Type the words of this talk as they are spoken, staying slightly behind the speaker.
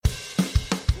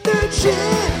So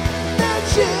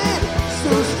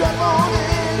strap on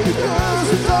in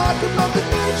because we're talking about the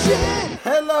nerd shit.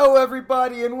 Hello,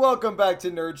 everybody, and welcome back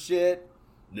to Nerd Shit.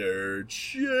 Nerd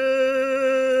shit.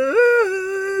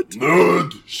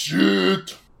 Nerd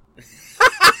shit.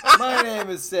 My name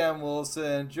is Sam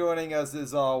Wilson. Joining us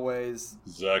as always,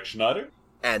 Zack Schneider.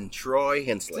 And Troy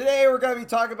Hensley. Today we're going to be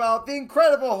talking about The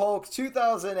Incredible Hulk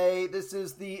 2008. This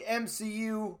is the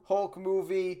MCU Hulk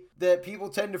movie that people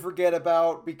tend to forget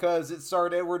about because it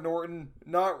starred Edward Norton,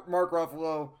 not Mark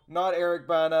Ruffalo, not Eric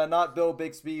Bana, not Bill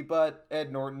Bixby, but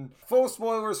Ed Norton. Full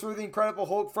spoilers for The Incredible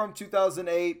Hulk from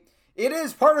 2008. It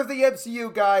is part of the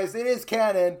MCU, guys. It is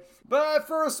canon. But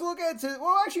first, we'll get to...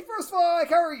 Well, actually, first of all,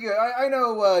 how are you? I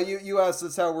know you asked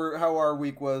us how our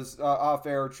week was off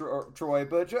air, Troy.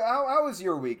 But how was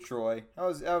your week, Troy?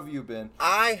 How have you been?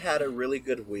 I had a really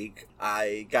good week.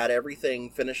 I got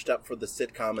everything finished up for the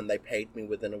sitcom, and they paid me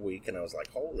within a week. And I was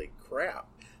like, holy crap.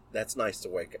 That's nice to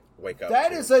wake up That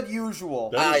to. is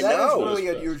unusual. I know. That is really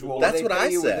unusual. That's they what pay I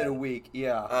you said. Within a week,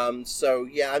 yeah. So,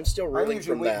 yeah, I'm still I'm reeling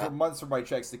usually from waiting that. for months for my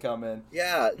checks to come in.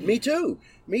 Yeah, me too.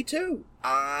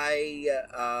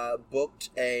 I booked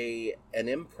an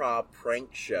improv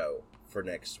prank show for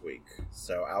next week,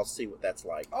 so I'll see what that's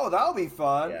like. Oh, that'll be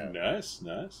fun. Yeah. Nice.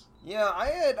 Yeah, I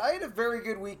had a very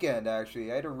good weekend,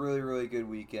 actually. I had a really, really good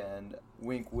weekend.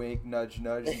 Wink, wink, nudge,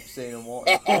 nudge, say no more.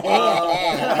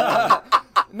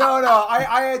 No,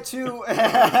 I had two...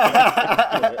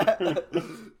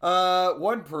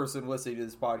 one person listening to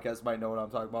this podcast might know what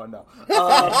I'm talking about. No,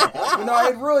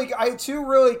 I had two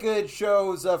really good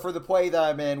shows for the play that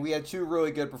I'm in. We had two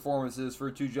really good performances for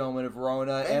Two Gentlemen of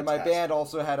Verona, and my band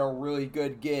also had a really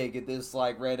good gig at this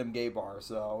random gay bar.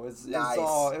 So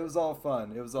it was all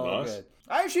fun. It was all good.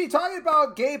 Actually, talking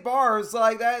about gay bars,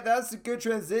 that's a good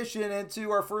transition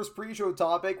into our first pre-show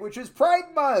topic, which is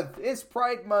Pride Month. It's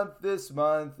Pride Month this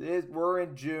month. We're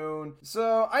in June.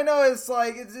 So I know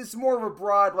it's more of a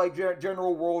broad,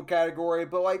 general world category,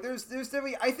 but there's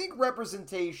definitely, I think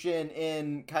representation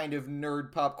in kind of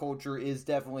nerd pop culture is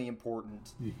definitely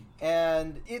important.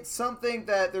 And it's something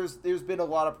that there's been a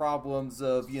lot of problems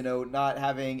of, not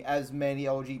having as many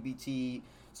LGBT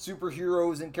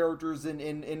superheroes and characters in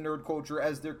nerd culture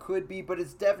as there could be, but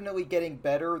it's definitely getting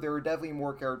better. There are definitely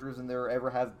more characters than there ever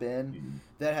have been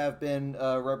that have been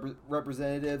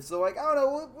representative. So, I don't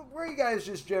know, where you guys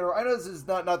just general... I know this is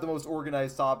not the most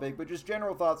organized topic, but just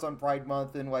general thoughts on Pride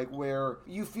Month and, where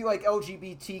you feel like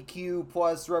LGBTQ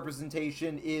plus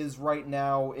representation is right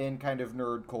now in kind of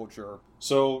nerd culture.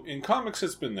 So, in comics,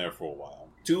 it's been there for a while.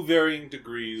 To varying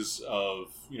degrees of,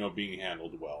 being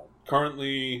handled well.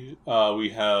 Currently, we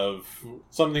have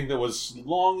something that was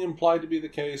long implied to be the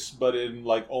case, but in,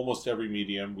 almost every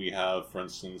medium, we have, for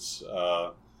instance,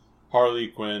 Harley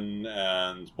Quinn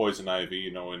and Poison Ivy,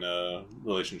 in a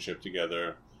relationship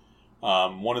together.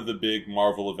 One of the big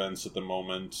Marvel events at the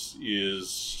moment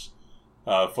is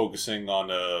focusing on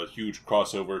a huge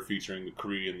crossover featuring the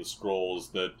Kree and the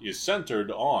Skrulls that is centered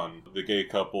on the gay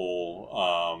couple,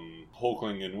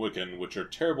 Hulkling and Wiccan, which are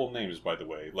terrible names, by the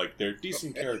way. They're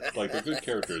decent characters, they're good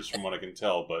characters from what I can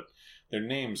tell, but their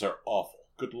names are awful.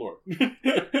 Good lord.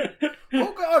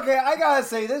 Okay, I gotta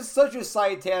say, this is such a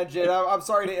side tangent. I'm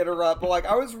sorry to interrupt, but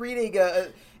I was reading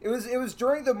it was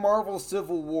during the Marvel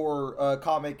Civil War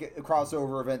comic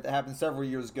crossover event that happened several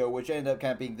years ago, which ended up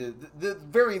kind of being the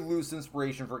very loose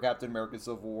inspiration for Captain America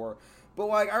Civil War. But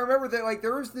I remember that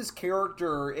there was this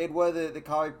character in one of the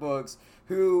comic books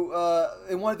who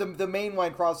in one of the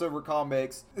mainline crossover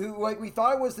comics who we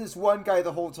thought it was this one guy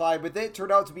the whole time, but then it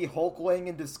turned out to be Hulkling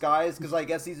in disguise because I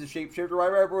guess he's a shapeshifter. I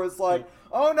remember it was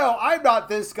oh no, I'm not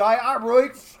this guy. I'm really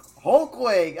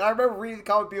Hulkling. And I remember reading the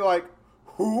comic and being like,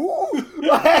 who?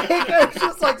 It's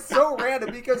just so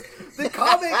random because the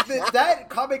comic that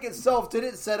comic itself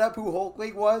didn't set up who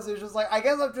Hulkling was. It's just I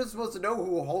guess I'm just supposed to know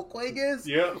who Hulkling is.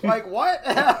 Yeah. What?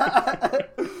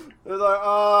 It's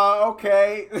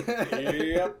okay.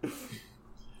 Yep.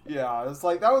 Yeah, it's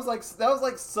that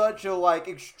was such a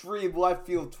extreme left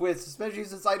field twist, especially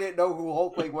since I didn't know who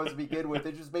Hulkling was to begin with.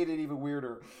 It just made it even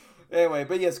weirder. Anyway,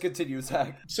 but yes, continue,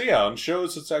 Zach. So yeah, on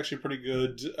shows it's actually pretty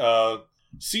good.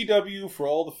 CW, for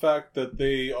all the fact that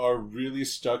they are really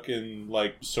stuck in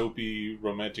soapy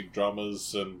romantic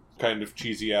dramas and kind of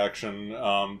cheesy action.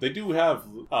 They do have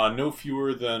no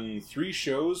fewer than 3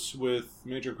 shows with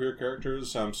major queer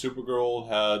characters. Supergirl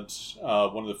had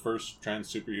one of the first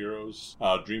trans superheroes,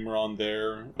 Dreamer, on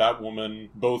there. Batwoman,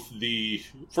 both the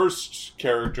first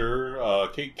character,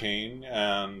 Kate Kane,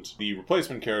 and the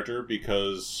replacement character,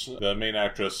 because the main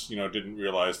actress, didn't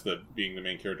realize that being the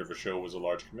main character of a show was a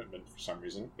large commitment for some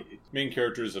reason. Main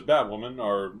characters of Batwoman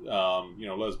are,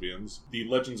 lesbians. The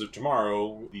Legends of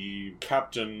Tomorrow, the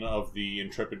captain of the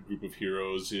intrepid group of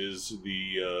heroes is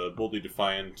the boldly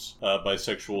defiant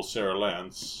bisexual Sarah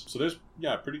Lance. So there's,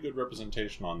 pretty good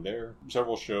representation on there.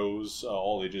 Several shows,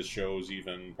 all ages shows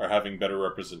even, are having better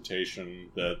representation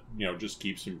that, just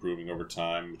keeps improving over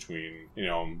time between,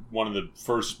 one of the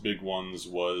first big ones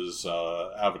was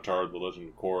Avatar, The Legend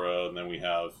of Korra, and then we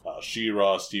have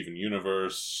She-Ra, Steven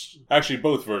Universe. Actually,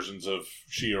 both versions of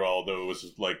She-Ra, although it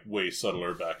was, way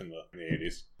subtler back in the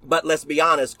 80s. But let's be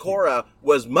honest, Korra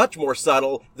was much more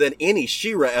subtle than any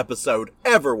She-Ra episode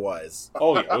ever was.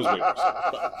 Oh, yeah, it was way more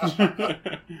subtle.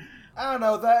 I don't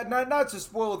know, that not to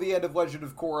spoil the end of Legend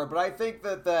of Korra, but I think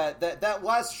that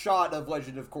last shot of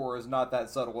Legend of Korra is not that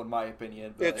subtle in my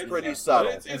opinion. But it's pretty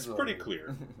subtle. It's pretty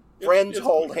clear. Friends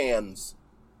hold hands.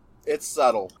 It's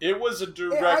subtle. It was a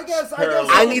direct I guess I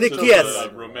parallel need a to kiss.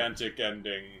 the romantic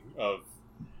ending of...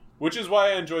 Which is why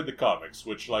I enjoyed the comics,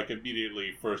 which,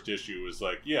 immediately, first issue was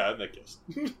and they kissed.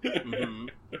 Mm-hmm.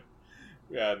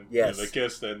 And yes. They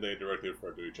kissed, and they directly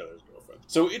referred to each other as girlfriends.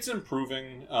 So it's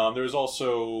improving. There's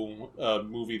also a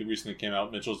movie that recently came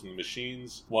out, Mitchells and the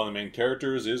Machines. One of the main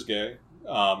characters is gay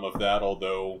of that,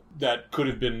 although that could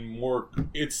have been more...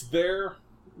 It's there,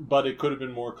 but it could have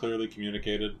been more clearly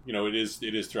communicated.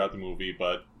 It is throughout the movie,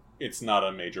 but it's not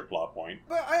a major plot point.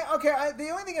 But the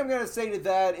only thing I'm going to say to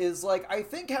that is I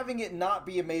think having it not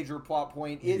be a major plot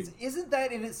point isn't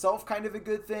that in itself kind of a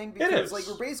good thing? Because it is.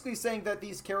 we're basically saying that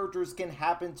these characters can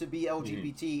happen to be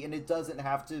LGBT and it doesn't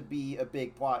have to be a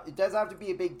big plot. It doesn't have to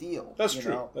be a big deal. That's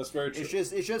true. That's very true.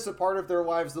 It's just a part of their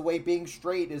lives the way being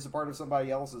straight is a part of somebody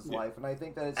else's life, and I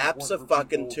think that it's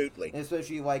abso-fucking-tootly.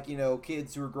 Especially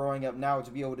kids who are growing up now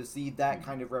to be able to see that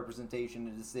kind of representation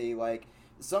and to see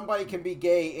somebody can be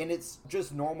gay and it's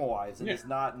just normalized and it's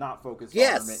not focused on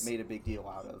or made a big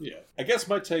deal out of. Yeah. I guess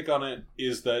my take on it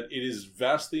is that it is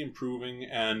vastly improving,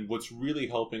 and what's really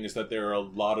helping is that there are a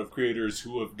lot of creators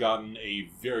who have gotten a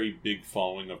very big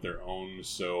following of their own.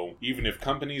 So even if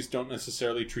companies don't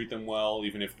necessarily treat them well,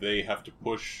 even if they have to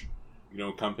push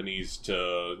companies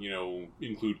to,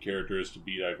 include characters to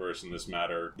be diverse in this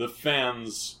matter, the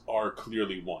fans are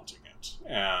clearly wanting it.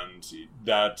 And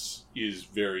that is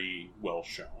very well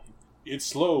shown. It's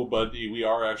slow, but we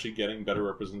are actually getting better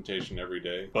representation every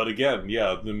day. But again,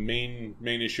 the main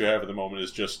issue I have at the moment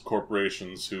is just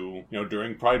corporations who,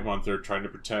 during Pride Month, they're trying to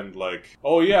pretend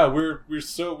oh yeah, we're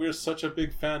such a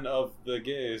big fan of the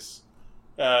gays.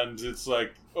 And it's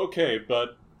okay,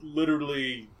 but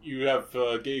literally you have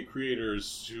gay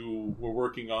creators who were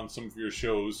working on some of your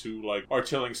shows who are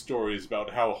telling stories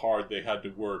about how hard they had to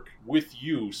work with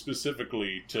you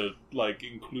specifically to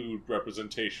include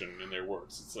representation in their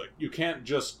works. It's you can't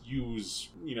just use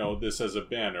this as a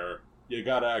banner. You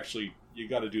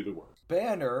gotta do the work.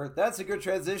 Banner. That's a good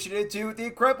transition into the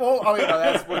Incredible. Oh,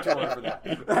 that's what you're for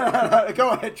that. Go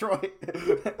ahead, Troy.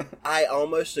 I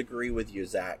almost agree with you,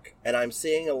 Zach. And I'm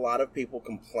seeing a lot of people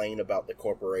complain about the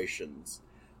corporations.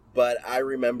 But I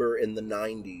remember in the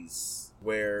 90s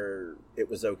where it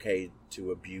was okay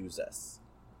to abuse us.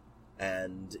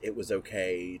 And it was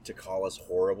okay to call us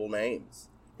horrible names.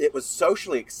 It was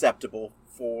socially acceptable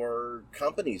for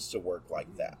companies to work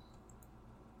like that.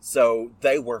 So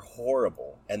they were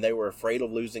horrible, and they were afraid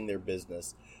of losing their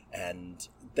business, and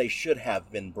they should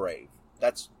have been brave.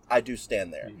 I do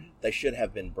stand there. Mm-hmm. They should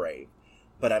have been brave.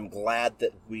 But I'm glad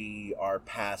that we are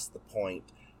past the point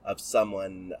of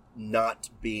someone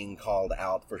not being called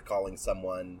out for calling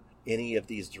someone any of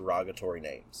these derogatory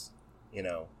names.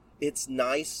 It's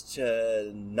nice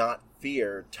to not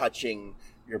fear touching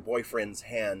your boyfriend's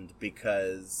hand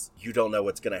because you don't know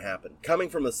what's going to happen. Coming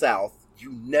from the South,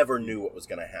 you never knew what was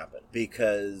going to happen.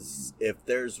 Because if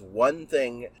there's one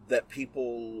thing that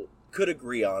people could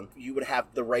agree on, you would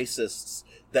have the racists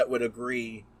that would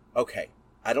agree, okay,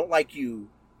 I don't like you,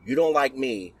 you don't like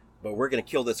me, but we're going to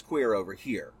kill this queer over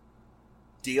here.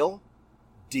 Deal?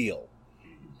 Deal.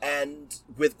 And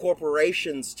with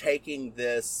corporations taking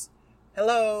this,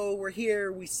 hello, we're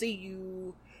here, we see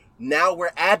you, now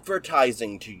we're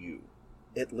advertising to you,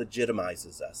 it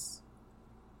legitimizes us.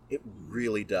 It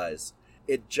really does.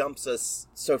 It jumps us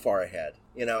so far ahead,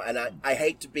 and I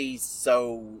hate to be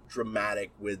so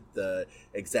dramatic with the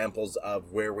examples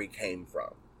of where we came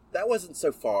from. That wasn't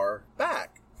so far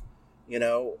back. You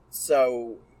know,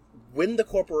 so when the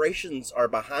corporations are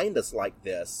behind us like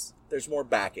this, there's more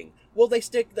backing. Will they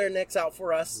stick their necks out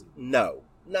for us? No,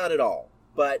 not at all.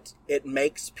 But it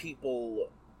makes people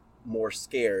more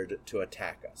scared to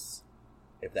attack us,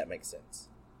 if that makes sense.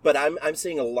 But I'm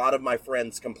seeing a lot of my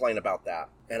friends complain about that,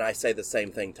 and I say the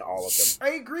same thing to all of them.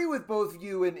 I agree with both of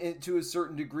you and to a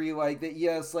certain degree, like that,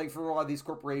 yes, like for a lot of these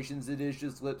corporations, it is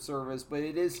just lip service, but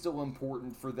it is still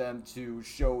important for them to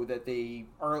show that they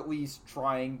are at least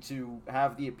trying to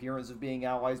have the appearance of being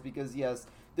allies, because yes,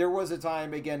 there was a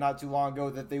time, again, not too long ago,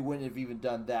 that they wouldn't have even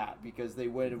done that, because they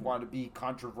wouldn't have wanted to be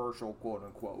controversial, quote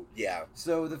unquote. Yeah.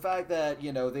 So the fact that,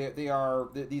 you know,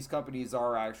 these companies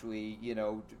are actually, you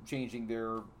know, changing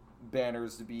their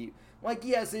banners to be like,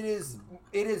 yes, it is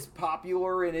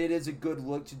popular and it is a good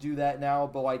look to do that now,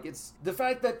 but like, it's the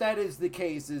fact that that is the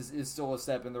case is still a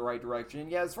step in the right direction.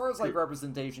 Yeah, as far as like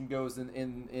representation goes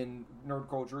in nerd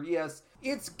culture, yes,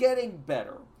 it's getting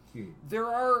better. There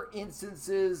are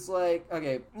instances like,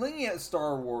 okay, looking at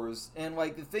Star Wars and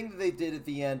like the thing that they did at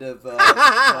the end of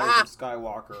Rise of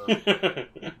Skywalker.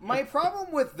 My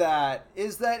problem with that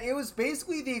is that it was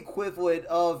basically the equivalent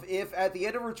of if at the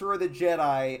end of Return of the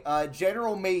Jedi,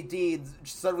 General Maydeed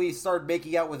suddenly started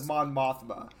making out with Mon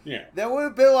Mothma. Yeah. That would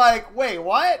have been like, wait,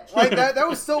 what? Like that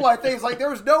was still my thing. It's like there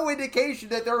was no indication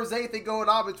that there was anything going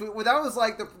on between. Well, that was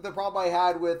like the problem I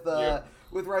had with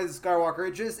Rise of Skywalker.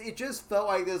 It just felt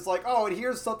like this, like, oh, and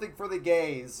here's something for the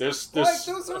gays. This like,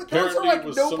 those are like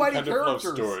was nobody some kind characters.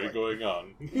 of love story like, going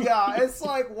on. yeah, it's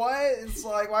like, what? It's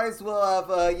like, might as well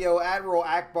have, you know, Admiral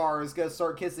Akbar is gonna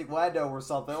start kissing Lando or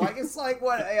something. Like, it's like,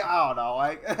 what? I don't know.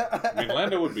 Like, I mean,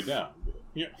 Lando would be down.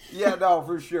 Yeah. Yeah, no,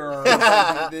 for sure. It's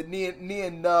like the knee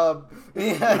and nub.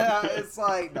 Yeah, it's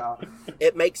like, no.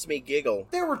 It makes me giggle.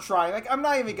 They were trying. Like, I'm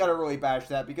not even gonna really bash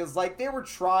that because, like, they were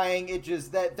trying. It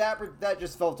just that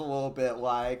just felt a little bit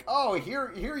like, oh,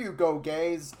 here you go,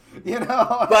 gays. You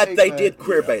know. But they did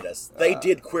queerbait us. They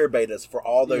did queerbait us for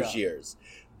all those Yeah. years.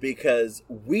 Because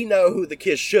we know who the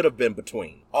kiss should have been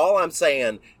between. All I'm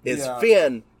saying is Yeah.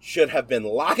 Finn should have been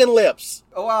locking lips.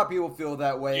 A lot of people feel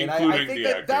that way, and I Including think the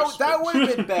that actors, that but- would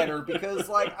have been better because,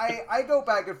 like, I go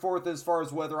back and forth as far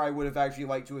as whether I would have actually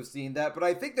liked to have seen that, but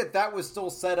I think that was still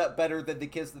set up better than the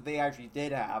kiss that they actually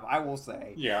did have. I will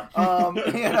say, Yeah.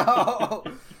 you know.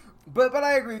 But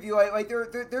I agree with you. Like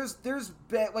there's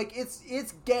like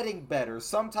it's getting better.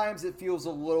 Sometimes it feels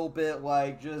a little bit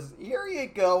like just here you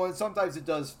go, and sometimes it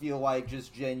does feel like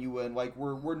just genuine. Like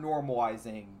we're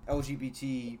normalizing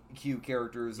LGBTQ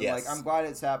characters, and Yes. like I'm glad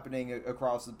it's happening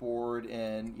across the board.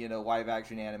 And you know, live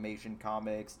action animation,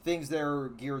 comics, things that are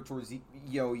geared towards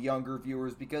younger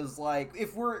viewers. Because like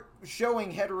if we're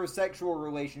showing heterosexual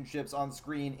relationships on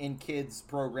screen in kids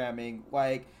programming,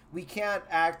 like. We can't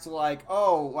act like,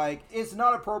 oh, like, it's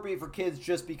not appropriate for kids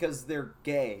just because they're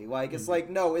gay. Like, it's like,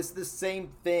 no, it's the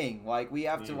same thing. Like, we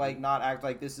have to, like, not act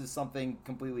like this is something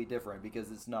completely different because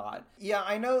it's not. Yeah,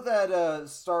 I know that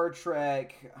Star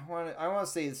Trek, I want to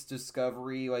say it's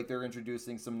Discovery, like, they're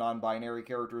introducing some non-binary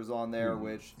characters on there,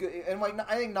 which, and, like,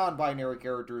 I think non-binary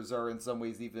characters are in some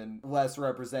ways even less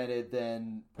represented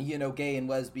than, you know, gay and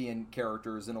lesbian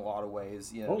characters in a lot of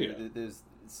ways. You know, Oh, yeah. there's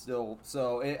still,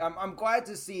 so I'm glad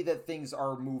to see that things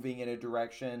are moving in a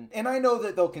direction, and I know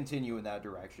that they'll continue in that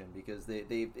direction because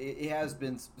it has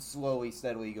been slowly,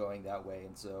 steadily going that way,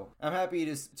 and so I'm happy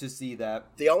to see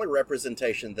that. The only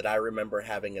representation that I remember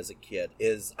having as a kid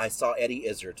is I saw Eddie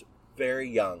Izzard very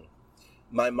young.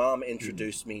 My mom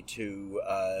introduced me to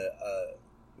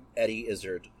Eddie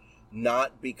Izzard,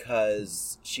 not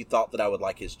because she thought that I would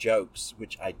like his jokes,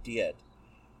 which I did,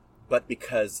 but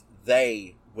because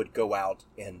they would go out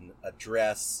in a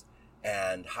dress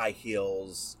and high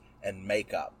heels and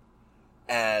makeup.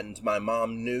 And my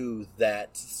mom knew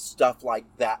that stuff like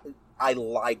that I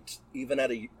liked. Even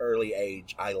at an early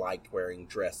age, I liked wearing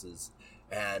dresses.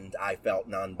 And I felt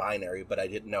non-binary, but I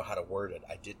didn't know how to word it.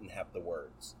 I didn't have the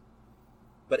words.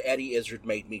 But Eddie Izzard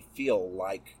made me feel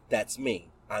like that's me.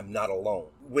 I'm not alone.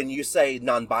 When you say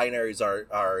non-binaries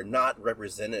are not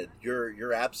represented,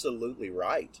 you're absolutely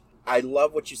right. I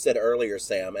love what you said earlier,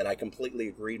 Sam, and I completely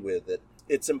agreed with it.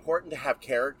 It's important to have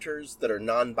characters that are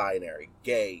non-binary,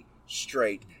 gay,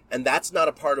 straight, and that's not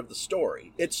a part of the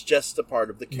story. It's just a part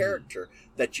of the character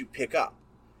that you pick up.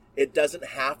 It doesn't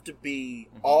have to be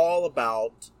all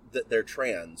about that they're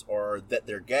trans or that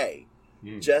they're gay.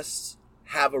 Just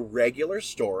have a regular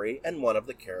story and one of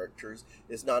the characters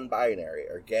is non-binary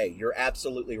or gay. You're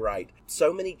absolutely right.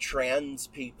 So many trans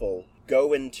people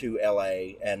go into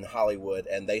LA and Hollywood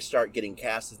and they start getting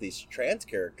cast as these trans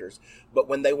characters, but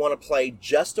when they want to play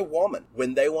just a woman,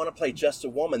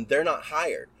 they're not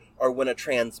hired. or when a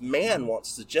trans man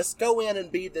wants to just go in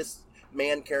and be this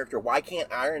man character, why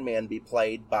can't Iron Man be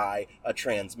played by a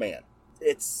trans man?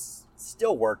 It's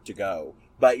still work to go.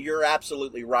 But you're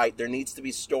absolutely right. There needs to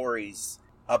be stories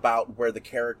about where the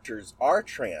characters are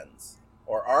trans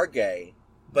or are gay,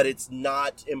 but it's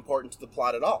not important to the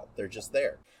plot at all. They're just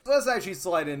there. Let's actually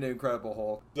slide into Incredible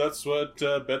Hulk. That's what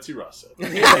Betsy Ross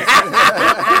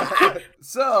said.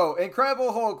 So,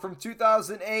 Incredible Hulk from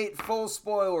 2008, full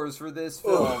spoilers for this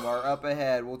film are up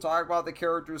ahead. We'll talk about the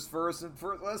characters first, and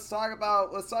let's talk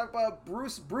about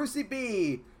Brucey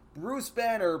B, Bruce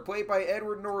Banner, played by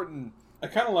Edward Norton. I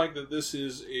kind of like that this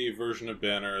is a version of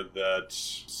Banner that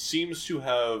seems to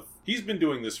have... He's been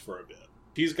doing this for a bit.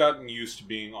 He's gotten used to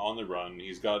being on the run.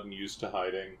 He's gotten used to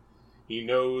hiding. He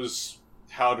knows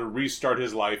how to restart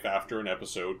his life after an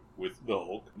episode with the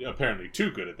Hulk. Apparently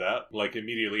too good at that. Like,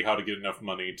 immediately how to get enough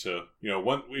money to,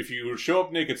 if you show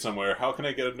up naked somewhere, how can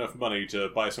I get enough money to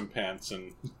buy some pants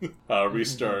and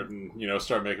restart and,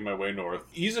 start making my way north?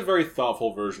 He's a very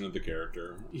thoughtful version of the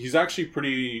character. He's actually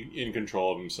pretty in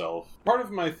control of himself. Part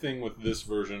of my thing with this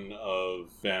version of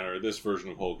Banner, this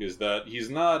version of Hulk, is that he's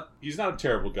not a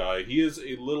terrible guy. He is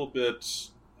a little bit...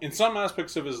 In some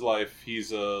aspects of his life,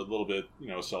 he's a little bit,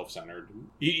 self-centered.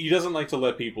 He doesn't like to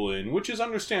let people in, which is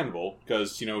understandable,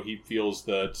 because, he feels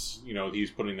that,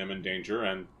 he's putting them in danger,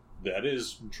 and that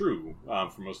is true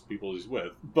for most people he's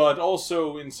with. But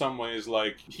also, in some ways,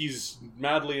 he's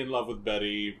madly in love with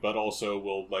Betty, but also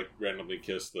will, randomly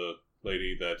kiss the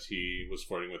lady that he was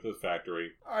flirting with at the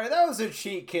factory. Alright, that was a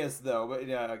cheat kiss, though, but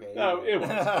yeah, okay. No, it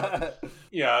was.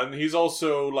 Yeah, and he's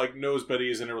also, knows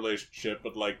Betty is in a relationship,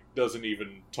 but, doesn't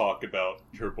even talk about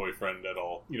her boyfriend at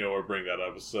all, or bring that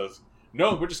up. It says,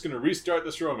 no, we're just going to restart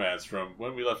this romance from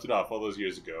when we left it off all those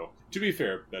years ago. To be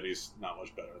fair, Betty's not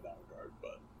much better in that regard,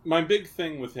 but... My big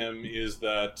thing with him is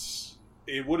that...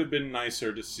 It would have been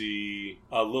nicer to see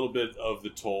a little bit of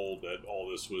the toll that all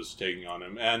this was taking on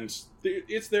him. And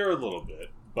it's there a little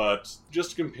bit. But just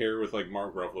to compare with,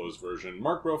 Mark Ruffalo's version,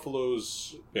 Mark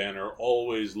Ruffalo's Banner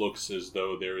always looks as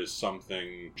though there is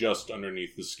something just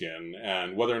underneath the skin.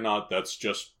 And whether or not that's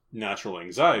just natural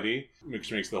anxiety,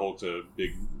 which makes the Hulk a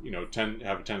big,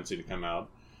 have a tendency to come out,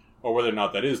 or whether or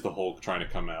not that is the Hulk trying to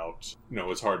come out,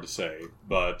 it's hard to say.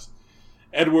 But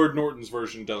Edward Norton's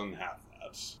version doesn't have that.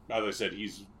 As I said,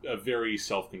 he's a very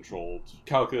self-controlled,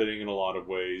 calculating in a lot of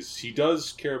ways. He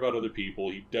does care about other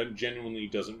people. He genuinely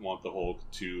doesn't want the Hulk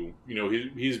to...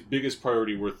 his biggest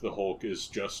priority with the Hulk is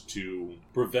just to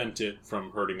prevent it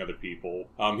from hurting other people.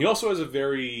 He also has a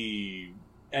very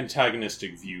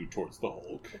antagonistic view towards the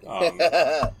Hulk.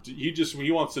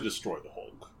 He wants to destroy the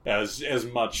Hulk. As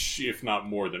much, if not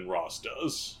more, than Ross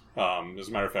does. As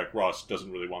a matter of fact, Ross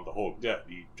doesn't really want the Hulk dead.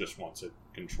 He just wants it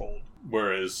controlled.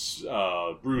 Whereas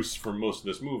Bruce, for most of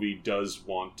this movie, does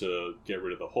want to get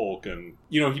rid of the Hulk. And,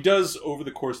 he does, over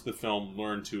the course of the film,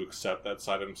 learn to accept that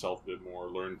side of himself a bit more.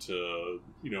 Learn to,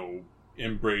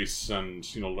 embrace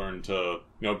and, learn to,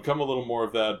 become a little more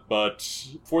of that. But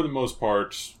for the most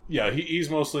part, yeah, he's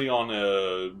mostly on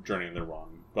a journey in the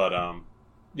wrong. But,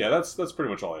 yeah, that's pretty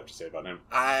much all I have to say about him.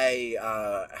 I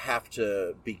have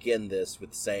to begin this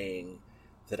with saying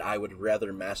that I would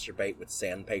rather masturbate with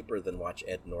sandpaper than watch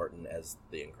Ed Norton as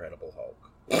the Incredible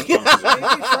Hulk. Maybe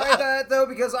try that, though,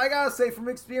 because I gotta say, from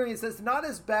experience, it's not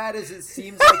as bad as it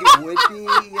seems like it would be.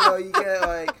 You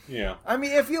get, Yeah. I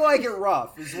mean, if you like it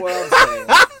rough, is what I'm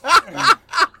saying.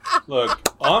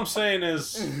 Look, all I'm saying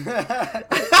is,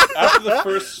 after the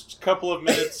first couple of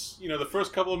minutes, the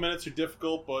first couple of minutes are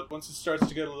difficult, but once it starts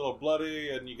to get a little bloody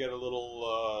and you get a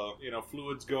little,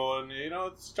 fluids going,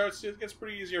 it gets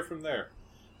pretty easier from there.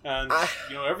 And,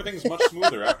 everything's much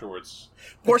smoother afterwards.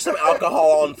 Pour some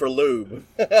alcohol on for lube.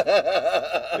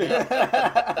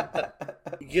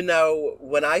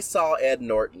 When I saw Ed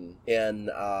Norton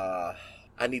in, I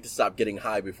need to stop getting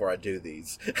high before I do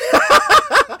these.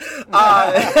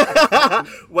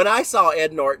 When I saw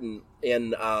Ed Norton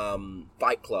in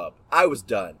Fight Club, I was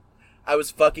done. I was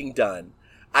fucking done.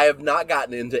 I have not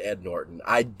gotten into Ed Norton.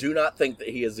 I do not think that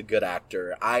he is a good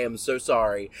actor. I am so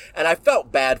sorry. And I felt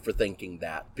bad for thinking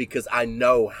that because I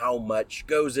know how much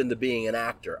goes into being an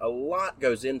actor. A lot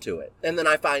goes into it. And then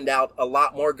I find out a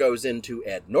lot more goes into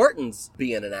Ed Norton's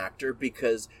being an actor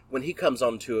because when he comes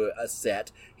onto a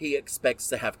set, he expects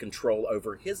to have control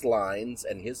over his lines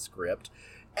and his script.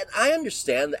 And I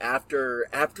understand that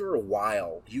after a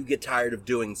while, you get tired of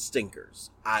doing stinkers.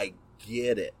 I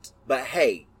get it. But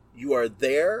hey, you are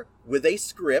there with a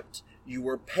script. You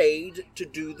were paid to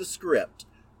do the script.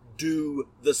 Do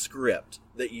the script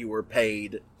that you were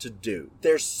paid to do.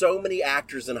 There's so many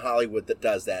actors in Hollywood that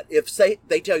does that. If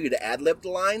they tell you to ad-lib the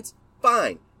lines,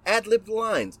 fine. Ad-libbed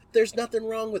lines. There's nothing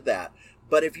wrong with that.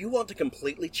 But if you want to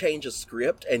completely change a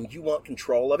script and you want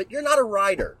control of it, you're not a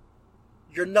writer.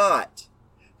 You're not.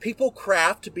 People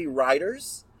craft to be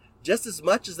writers just as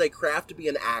much as they craft to be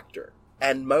an actor.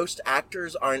 And most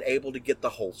actors aren't able to get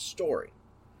the whole story.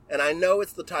 And I know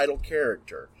it's the title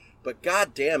character, but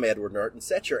goddamn, Edward Norton,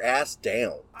 set your ass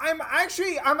down. I'm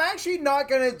actually not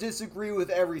gonna disagree with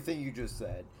everything you just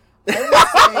said.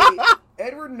 I would say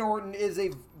Edward Norton is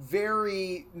a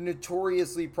very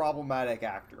notoriously problematic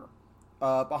actor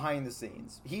behind the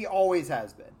scenes. He always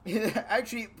has been.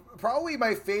 Actually, probably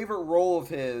my favorite role of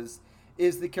his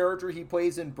is the character he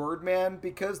plays in Birdman,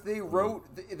 because they wrote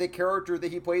the character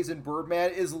that he plays in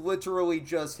Birdman is literally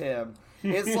just him.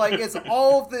 It's like, it's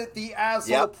all of the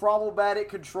asshole, problematic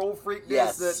control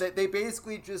freakness that they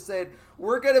basically just said,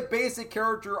 we're going to base a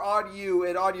character on you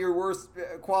and on your worst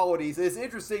qualities. It's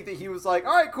interesting that he was like,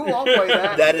 all right, cool, I'll play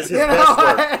that. That is his best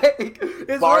work.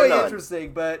 It's Bar really none.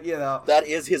 Interesting, but, you know. That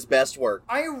is his best work.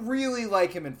 I really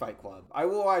like him in Fight Club. I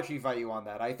will actually fight you on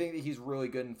that. I think that he's really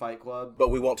good in Fight Club. But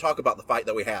we won't talk about the fight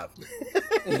that we have.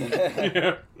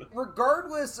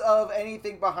 Regardless of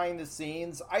anything behind the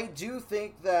scenes, I do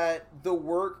think that the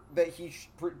work that he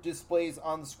displays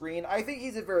on screen, I think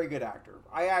he's a very good actor.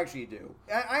 I actually do.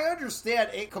 I understand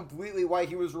completely why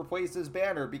he was replaced as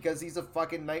Banner, because he's a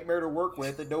fucking nightmare to work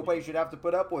with and nobody should have to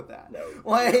put up with that. No.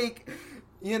 Like,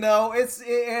 you know,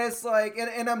 it's like,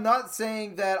 and I'm not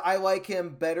saying that I like him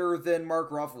better than Mark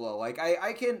Ruffalo. Like,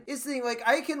 I can, it's the thing, like,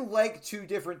 I can like two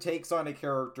different takes on a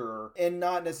character and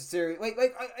not necessarily,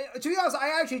 to be honest,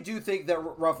 I actually do think that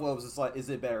Ruffalo is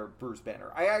a better Bruce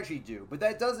Banner. I actually do. But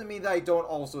that doesn't mean that I don't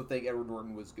also think Edward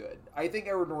Norton was good. I think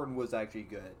Edward Norton was actually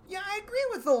good. Yeah, I agree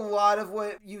with a lot of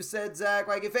what you said, Zach.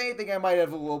 Like, if anything, I might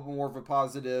have a little bit more of a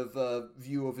positive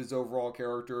view of his overall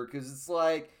character, because it's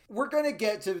like, we're going to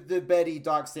get to the Betty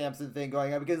Doc Samson thing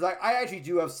going on, because I actually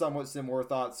do have somewhat similar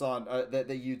thoughts on that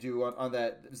you do on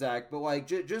that, Zach. But, like,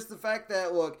 just the fact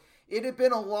that, look, it had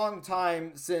been a long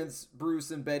time since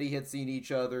Bruce and Betty had seen each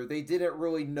other. They didn't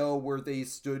really know where they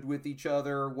stood with each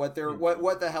other, what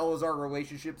the hell is our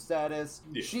relationship status.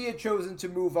 Yeah. She had chosen to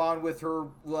move on with her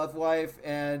love life,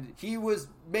 and he was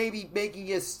maybe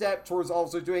making a step towards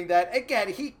also doing that. Again,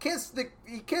 he kissed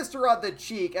her on the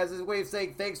cheek as his way of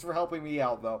saying, thanks for helping me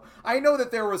out, though. I know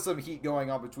that there was some heat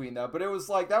going on between them, but it was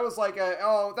like, that was like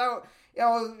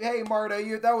hey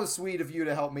Marta, that was sweet of you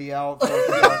to help me out.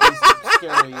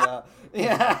 Scary,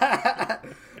 yeah.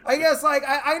 I guess, like,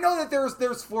 I know that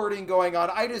there's flirting going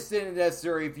on. I just didn't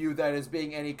necessarily view that as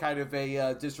being any kind of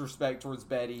a disrespect towards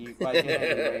Betty, like, in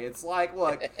any way. It's like,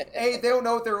 look, A, they don't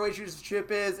know what their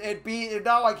relationship is, and B, it's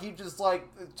not like he just, like,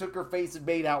 took her face and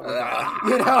made out with her.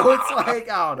 You know, it's like,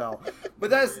 I don't know.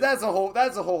 But that's a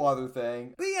whole other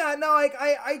thing. But yeah, no, like,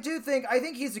 I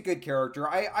think he's a good character.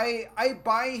 I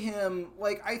buy him.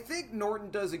 Like, I think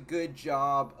Norton does a good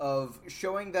job of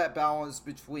showing that balance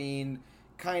between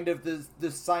kind of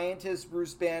the scientist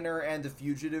Bruce Banner and the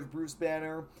fugitive Bruce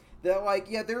Banner. That, like,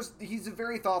 yeah, he's a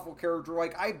very thoughtful character.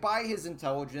 Like, I buy his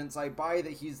intelligence. I buy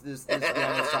that he's this young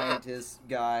scientist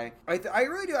guy. I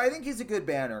really do. I think he's a good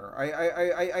Banner.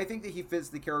 I think that he fits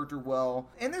the character well.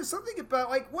 And there's something about,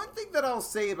 like, one thing that I'll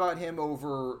say about him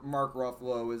over Mark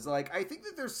Ruffalo is, like, I think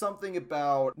that there's something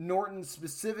about Norton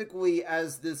specifically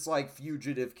as this, like,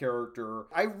 fugitive character.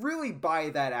 I really buy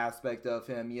that aspect of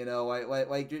him, you know,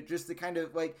 like just the kind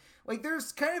of, like,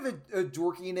 there's kind of a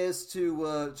dorkiness to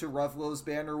Ruffalo's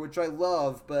Banner, which I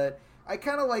love, but I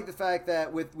kind of like the fact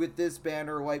that with this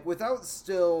Banner, like, without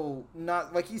still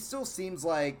not, like, he still seems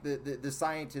like the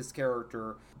scientist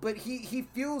character, but he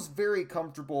feels very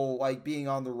comfortable, like, being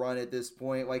on the run at this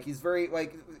point. Like, he's very,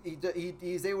 like,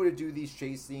 he's able to do these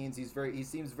chase scenes. He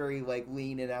seems very, like,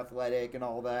 lean and athletic and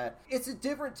all that. It's a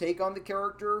different take on the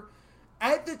character.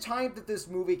 At the time that this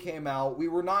movie came out, we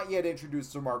were not yet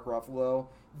introduced to Mark Ruffalo.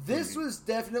 This was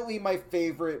definitely my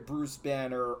favorite Bruce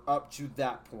Banner up to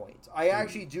that point. I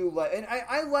actually do like, and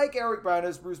I like Eric Bana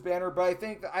as Bruce Banner, but I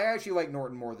think that I actually like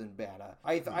Norton more than Bana.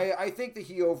 I think that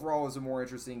he overall is a more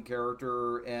interesting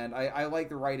character, and I like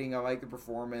the writing, I like the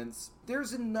performance.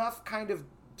 There's enough kind of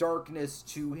darkness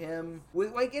to him,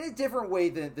 with, like, in a different way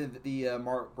than the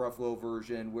Mark Ruffalo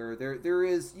version, where there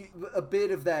is a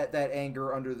bit of that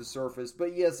anger under the surface.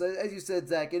 But yes, as you said,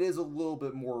 Zach, it is a little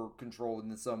bit more controlled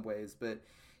in some ways. But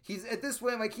he's at this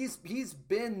point, like, he's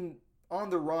been on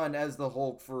the run as the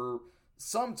Hulk for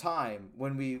some time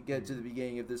when we get to the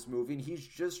beginning of this movie, and he's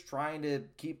just trying to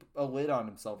keep a lid on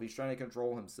himself. He's trying to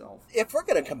control himself. If we're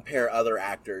going to compare other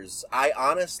actors, I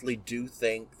honestly do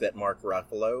think that Mark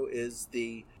Ruffalo is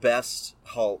the best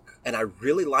Hulk. And I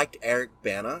really liked Eric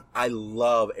Bana. I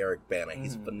love Eric Bana.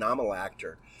 He's a phenomenal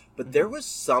actor. But there was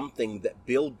something that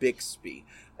Bill Bixby,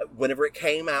 whenever it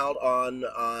came out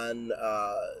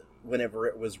whenever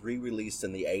it was re-released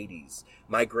in the 80s,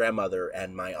 my grandmother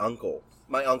and my uncle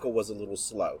was a little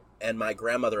slow, and my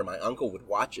grandmother and my uncle would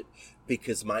watch it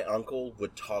because my uncle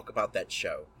would talk about that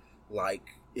show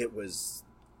like it was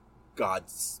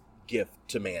God's gift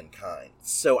to mankind.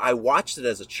 So I watched it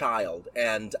as a child,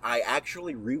 and I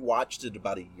actually rewatched it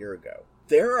about a year ago.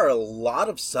 There are a lot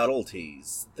of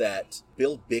subtleties that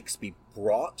Bill Bixby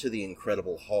brought to the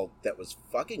Incredible Hulk that was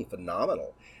fucking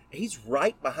phenomenal. He's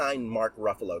right behind Mark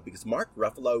Ruffalo because Mark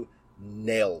Ruffalo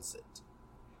nails it.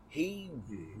 He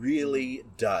really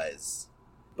does.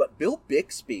 But Bill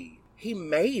Bixby, he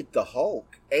made the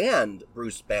Hulk and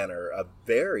Bruce Banner a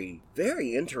very,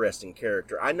 very interesting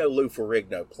character. I know Lou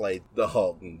Ferrigno played the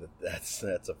Hulk, and that's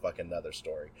a fucking another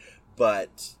story.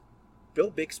 But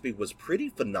Bill Bixby was pretty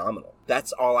phenomenal.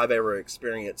 That's all I've ever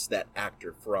experienced that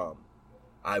actor from.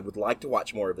 I would like to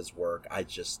watch more of his work. I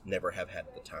just never have had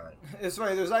the time. It's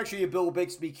funny. There's actually a Bill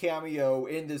Bixby cameo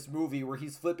in this movie where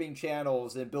he's flipping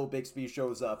channels and Bill Bixby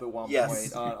shows up at one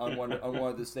point on one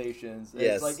of the stations.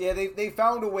 Yes. It's like, yeah, they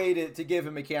found a way to give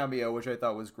him a cameo, which I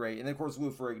thought was great. And of course,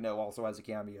 Lou Ferrigno also has a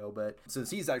cameo, but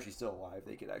since he's actually still alive,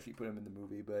 they could actually put him in the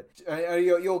movie. But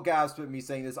you'll gasp at me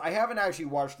saying this. I haven't actually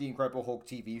watched the Incredible Hulk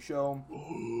TV show.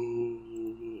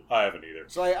 I haven't either.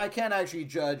 So I can't actually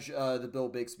judge the Bill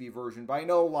Bixby version, but I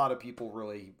know a lot of people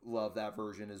really love that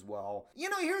version as well. You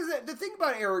know, here's the thing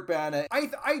about Eric Bana.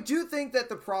 I do think that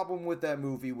the problem with that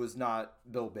movie was not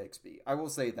Bill Bixby. I will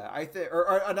say that.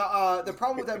 The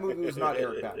problem with that movie was not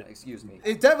Eric Bana. Excuse me.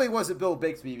 It definitely wasn't Bill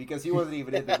Bixby because he wasn't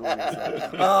even in the movie.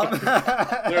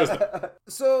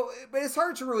 So, but it's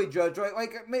hard to really judge. Right?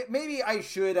 Like maybe I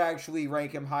should actually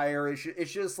rank him higher.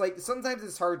 It's just like sometimes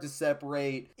it's hard to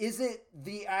separate. Is it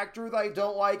the actor that I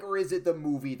don't like, or is it the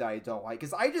movie that I don't like?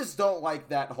 Because I just don't like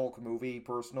that Hulk movie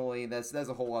personally, and that's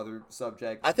a whole other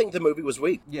subject. I think the movie was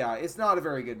weak. Yeah, it's not a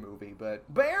very good movie, but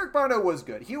Eric Bana was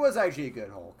good. He was actually a good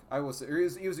Hulk. I will say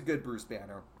he was a good Bruce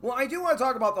Banner. Well, I do want to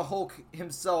talk about the Hulk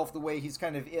himself, the way he's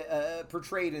kind of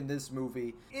portrayed in this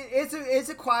movie. It's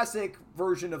a classic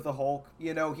version of the Hulk.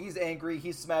 You know, he's angry,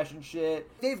 he's smashing shit.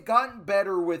 They've gotten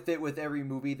better with it with every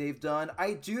movie they've done.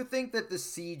 I do think that the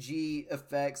CG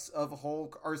effects of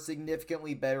Hulk are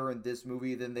significantly better in this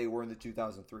movie than they were in the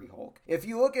 2003 Hulk. If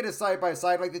you look at it side by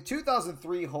side, like the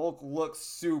 2003 Hulk looks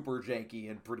super janky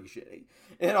and pretty shitty.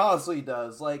 It honestly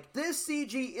does. Like, this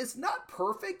CG is not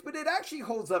perfect, but it actually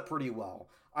holds up pretty well.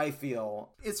 I feel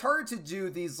it's hard to do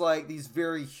these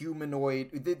very human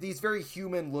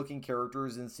looking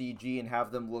characters in CG and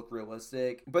have them look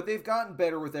realistic, but they've gotten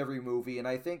better with every movie, and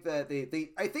I think that they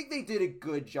did a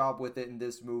good job with it in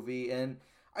this movie, and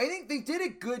I think they did a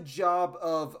good job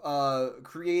of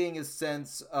creating a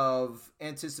sense of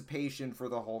anticipation for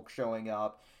the Hulk showing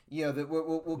up. You know, that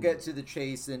we'll get to the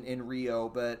chase in Rio,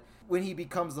 but when he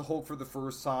becomes the Hulk for the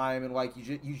first time, and like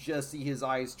you just see his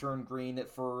eyes turn green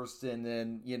at first, and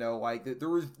then you know like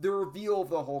the reveal of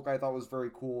the Hulk I thought was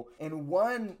very cool. And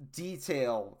one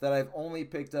detail that I've only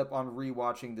picked up on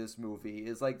rewatching this movie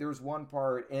is like there's one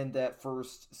part in that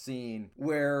first scene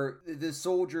where the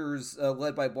soldiers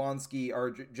led by Blonsky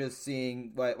are just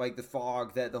seeing like the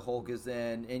fog that the Hulk is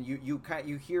in, and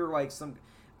you hear like some.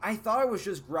 I thought it was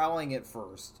just growling at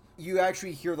first. You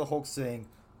actually hear the Hulk saying,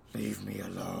 "Leave me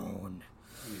alone."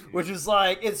 Which is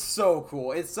like, it's so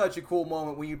cool. It's such a cool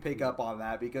moment when you pick up on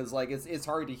that, because like it's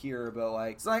hard to hear, but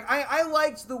like it's like I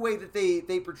liked the way that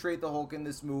they portrayed the Hulk in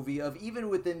this movie. Of even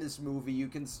within this movie, you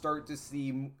can start to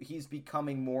see he's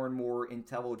becoming more and more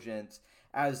intelligent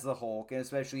as the Hulk, and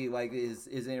especially like his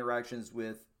interactions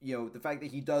with, you know, the fact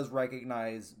that he does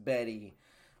recognize Betty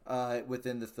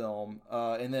within the film,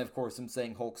 and then of course him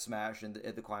saying Hulk smash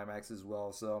at the climax as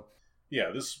well. So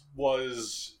yeah, this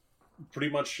was pretty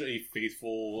much a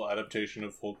faithful adaptation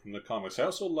of Hulk from the comics. I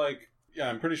also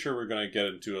I'm pretty sure we're going to get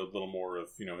into a little more of,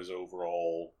 you know, his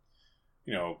overall,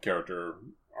 you know, character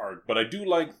arc, but I do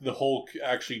like the Hulk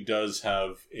actually does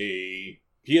have he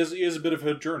has a bit of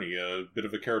a journey, a bit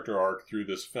of a character arc through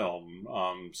this film,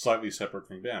 slightly separate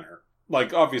from Banner.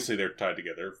 Like, obviously they're tied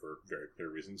together for very clear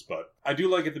reasons, but I do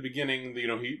like at the beginning, you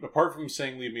know, he, apart from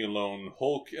saying "leave me alone,"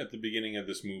 Hulk at the beginning of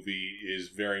this movie is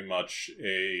very much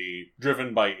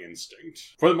driven by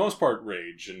instinct. For the most part,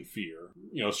 rage and fear,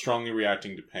 you know, strongly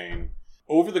reacting to pain.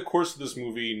 over the course of this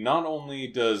movie, not only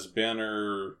does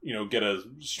Banner, get a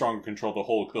stronger control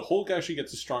of the Hulk actually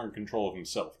gets a stronger control of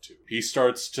himself, too. He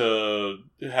starts to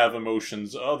have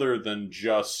emotions other than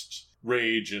just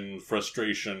rage and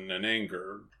frustration and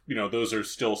anger. Those are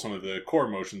still some of the core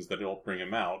emotions that will bring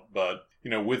him out, but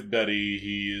with Betty,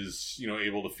 he is,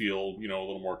 able to feel, a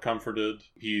little more comforted.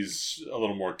 He's a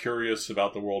little more curious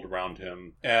about the world around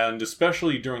him. And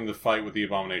especially during the fight with the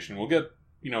Abomination, we'll get,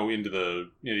 into the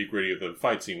nitty-gritty of the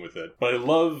fight scene with it. But I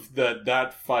love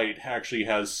that fight actually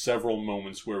has several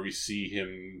moments where we see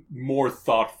him more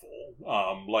thoughtful.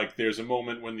 Like there's a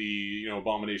moment when the,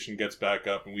 Abomination gets back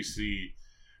up and we see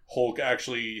Hulk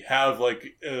actually have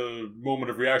like a moment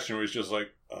of reaction where he's just like,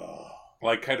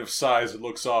 like kind of sighs and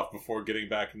looks off before getting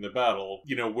back in the battle,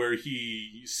 where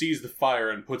he sees the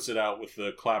fire and puts it out with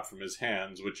the clap from his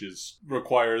hands, which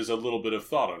requires a little bit of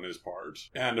thought on his part.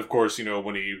 And of course,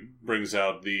 when he brings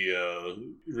out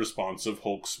the response of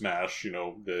Hulk smash,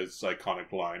 this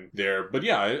iconic line there. But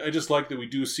yeah, I just like that we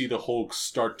do see the Hulk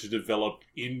start to develop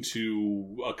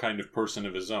into a kind of person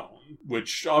of his own,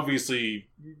 which obviously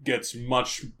gets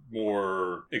much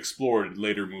more explored in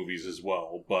later movies as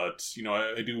well. But,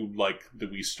 I do like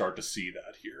that we start to see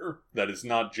that here. That it's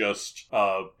not just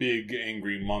a big,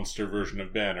 angry monster version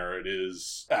of Banner. It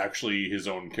is actually his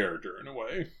own character in a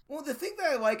way. Well, the thing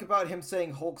that I like about him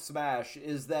saying Hulk smash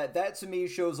is that to me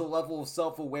shows a level of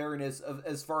self-awareness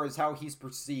as far as how he's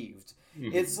perceived.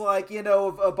 Mm-hmm. It's like,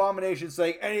 Abomination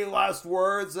saying, any last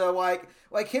words?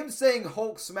 Like him saying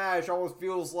Hulk smash almost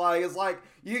feels like, it's like,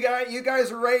 you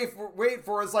guys are waiting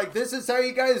for it's like, this is how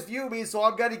you guys view me, so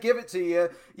I'm gonna give it to you.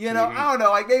 Mm-hmm. I don't know,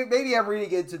 like maybe I'm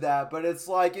reading into that, but it's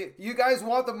like, you guys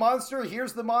want the monster,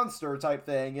 here's the monster type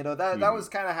thing. That was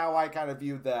kind of how I kind of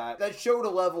viewed that. That showed a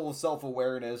level of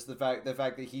self-awareness, the fact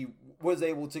that he was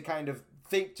able to kind of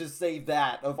think to say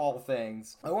that of all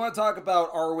things. I want to talk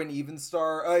about Arwen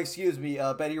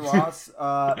Evenstar. Betty Ross.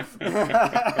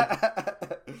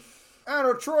 I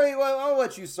don't know, Troy. Well, I'll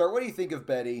let you start. What do you think of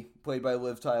Betty, played by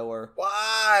Liv Tyler?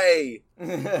 Why?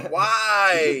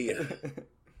 Why?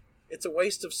 It's a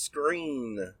waste of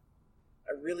screen.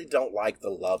 I really don't like the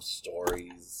love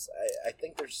stories. I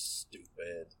think they're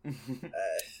stupid.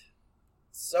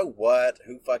 So what?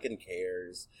 Who fucking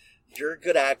cares? You're a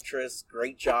good actress,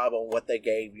 great job on what they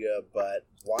gave you, but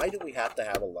why do we have to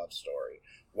have a love story?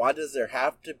 Why does there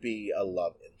have to be a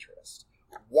love interest?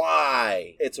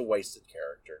 Why? It's a wasted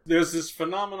character. There's this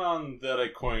phenomenon that I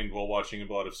coined while watching a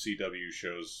lot of CW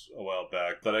shows a while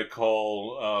back that I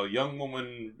call a young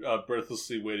woman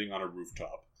breathlessly waiting on a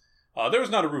rooftop. There was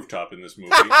not a rooftop in this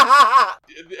movie.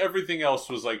 Everything else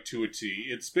was like to a T.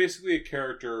 It's basically a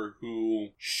character who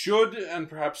should and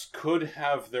perhaps could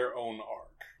have their own arc.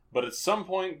 But at some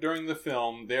point during the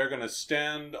film, they're going to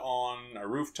stand on a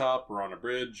rooftop or on a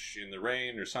bridge in the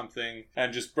rain or something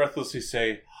and just breathlessly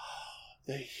say,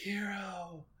 the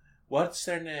hero, what's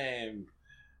their name?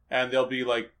 And they'll be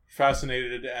like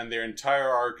fascinated, and their entire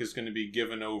arc is going to be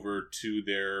given over to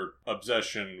their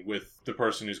obsession with the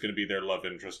person who's going to be their love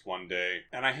interest one day.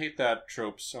 And I hate that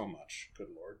trope so much, good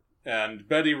lord. And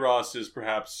Betty Ross is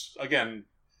perhaps, again,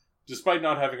 despite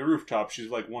not having a rooftop,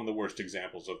 she's like one of the worst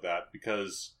examples of that,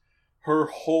 because her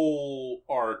whole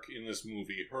arc in this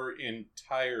movie, her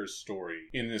entire story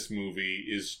in this movie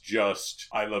is just,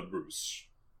 I love Bruce.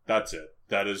 That's it.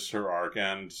 That is her arc.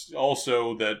 And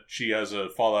also that she has a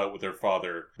fallout with her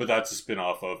father, but that's a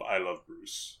spin-off of I Love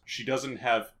Bruce. She doesn't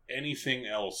have anything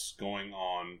else going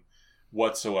on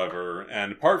whatsoever.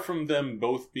 And apart from them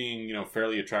both being,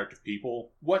 fairly attractive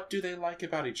people, what do they like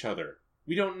about each other?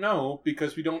 We don't know,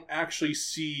 because we don't actually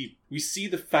see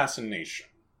the fascination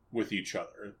with each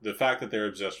other. The fact that they're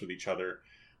obsessed with each other.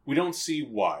 We don't see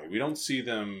why. We don't see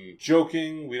them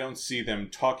joking. We don't see them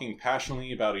talking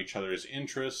passionately about each other's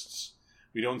interests.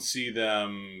 We don't see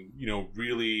them,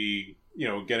 really,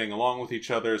 getting along with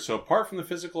each other. So apart from the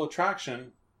physical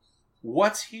attraction,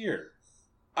 what's here?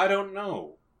 I don't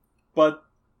know. But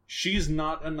she's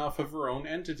not enough of her own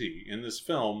entity in this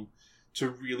film to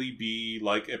really be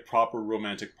like a proper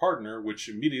romantic partner, which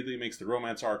immediately makes the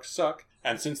romance arc suck.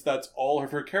 And since that's all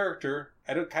of her character,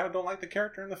 I don't like the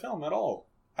character in the film at all.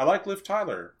 I like Liv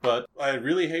Tyler, but I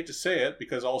really hate to say it,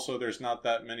 because also there's not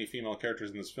that many female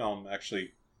characters in this film.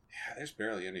 Actually, there's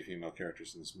barely any female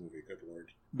characters in this movie, good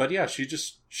lord. But yeah,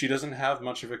 she doesn't have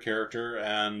much of a character,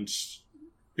 and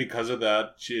because of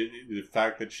that, the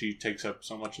fact that she takes up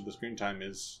so much of the screen time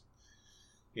is,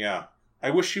 yeah. I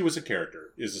wish she was a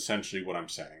character, is essentially what I'm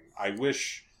saying. I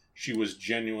wish she was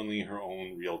genuinely her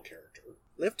own real character.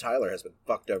 Liv Tyler has been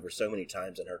fucked over so many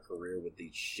times in her career with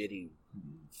these shitty,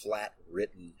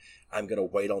 flat-written, I'm gonna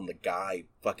wait on the guy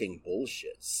fucking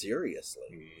bullshit.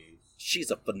 Seriously.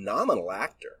 She's a phenomenal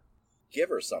actor. Give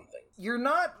her something. You're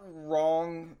not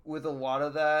wrong with a lot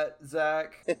of that,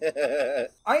 Zach.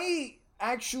 I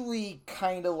actually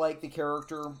kind of like the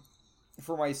character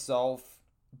for myself,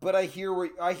 but I hear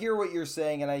what you're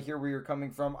saying, and I hear where you're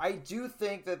coming from. I do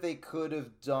think that they could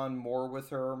have done more with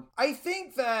her. I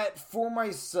think that for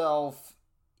myself,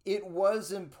 it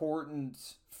was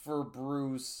important for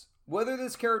Bruce, whether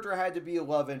this character had to be a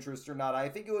love interest or not. I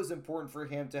think it was important for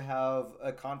him to have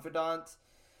a confidant,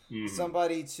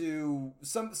 somebody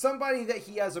that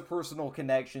he has a personal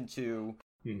connection to.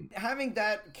 Having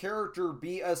that character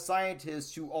be a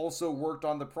scientist who also worked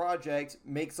on the project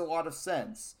makes a lot of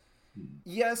sense.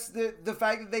 Yes, the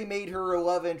fact that they made her a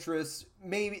love interest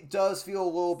maybe does feel a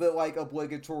little bit like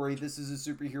obligatory. This is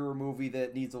a superhero movie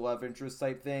that needs a love interest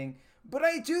type thing. But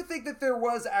I do think that there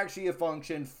was actually a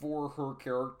function for her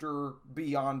character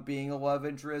beyond being a love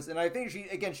interest. And I think she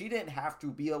didn't have to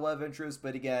be a love interest,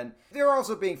 but again, they're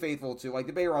also being faithful to, like,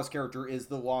 the Bayros character is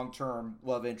the long-term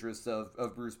love interest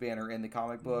of Bruce Banner in the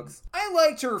comic books. I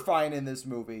liked her fine in this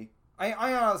movie.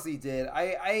 I honestly did.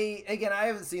 I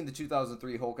haven't seen the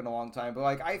 2003 Hulk in a long time, but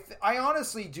like I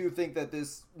honestly do think that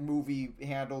this movie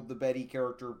handled the Betty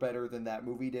character better than that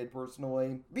movie did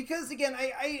personally. Because again,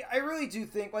 I really do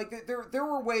think like there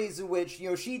were ways in which,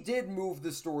 you know, she did move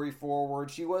the story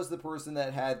forward. She was the person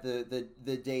that had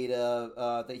the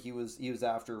data that he was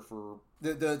after for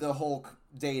the Hulk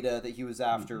data that he was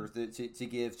after to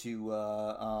give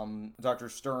to Dr.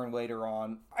 Stern later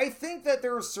on. I think that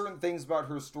there are certain things about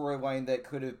her storyline that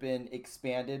could have been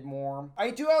expanded more.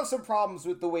 I do have some problems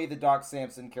with the way the Doc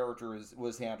Samson character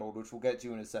was handled, which we'll get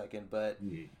to in a second, but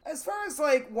as far as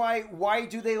like why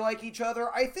do they like each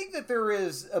other, I think that there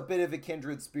is a bit of a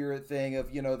kindred spirit thing of,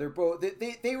 you know, they're both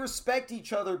they respect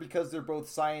each other because they're both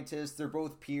scientists, they're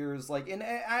both peers, like, and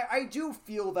I do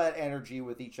feel that energy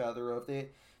with each other of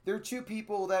they're two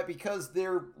people that, because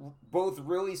they're both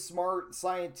really smart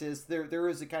scientists, there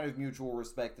is a kind of mutual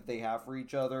respect that they have for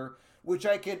each other, which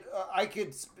I could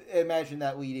imagine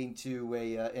that leading to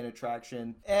an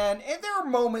attraction. And there are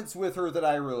moments with her that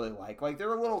I really like. Like,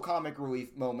 there are little comic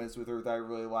relief moments with her that I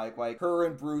really like her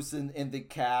and Bruce in the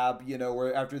cab, you know,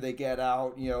 where after they get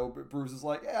out, you know, Bruce is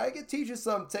like, yeah, I can teach you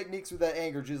some techniques with that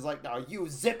anger. She's like, no, you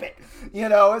zip it. You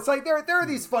know, it's like there are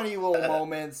these funny little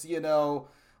moments, you know,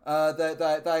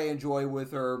 that I enjoy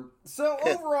with her. So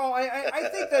overall, I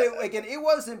think that it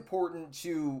was important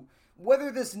to,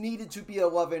 whether this needed to be a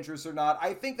love interest or not,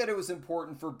 I think that it was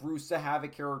important for Bruce to have a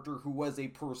character who was a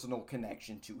personal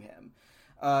connection to him,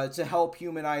 to help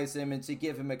humanize him and to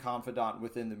give him a confidant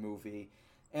within the movie.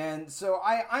 And so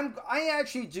I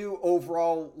actually do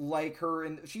overall like her,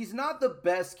 and she's not the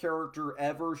best character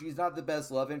ever, she's not the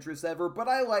best love interest ever, but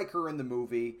I like her in the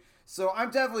movie. So I'm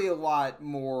definitely a lot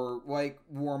more, like,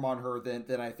 warm on her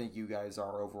than I think you guys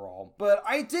are overall. But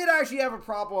I did actually have a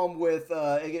problem with,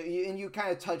 and you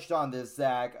kind of touched on this,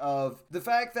 Zach, of the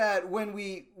fact that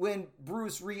when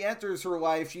Bruce re-enters her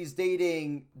life, she's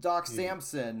dating Doc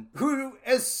Samson, who,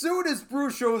 as soon as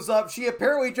Bruce shows up, she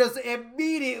apparently just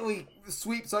immediately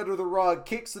sweeps under the rug,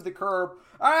 kicks to the curb.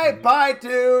 All right, bye,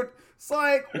 dude. It's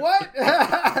like, what?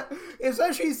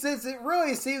 Especially since it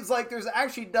really seems like there's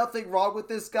actually nothing wrong with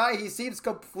this guy. He seems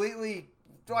completely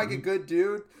like a good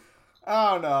dude. I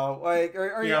don't know. Like,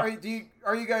 are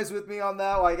you guys with me on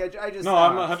that? Like, I just no,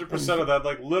 I'm 100% of that.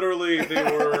 Like, literally, they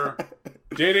were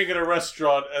dating at a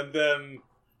restaurant, and then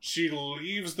she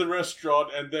leaves the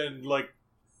restaurant, and then like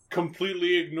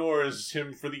completely ignores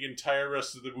him for the entire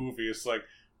rest of the movie. It's like,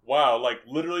 wow. Like,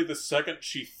 literally, the second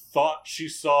she thought she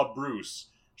saw Bruce,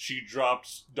 she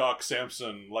dropped Doc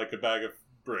Samson like a bag of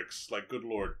bricks. Like, good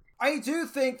lord. I do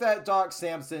think that Doc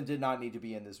Samson did not need to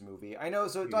be in this movie. I know,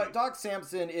 so Doc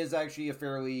Samson is actually a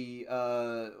fairly,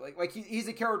 he's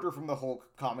a character from the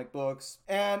Hulk comic books.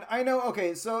 And I know,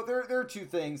 okay, so there are two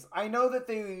things. I know that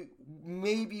they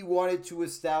maybe wanted to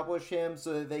establish him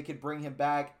so that they could bring him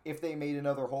back if they made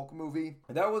another Hulk movie.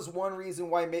 That was one reason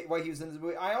why he was in this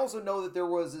movie. I also know that there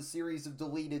was a series of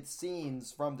deleted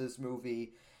scenes from this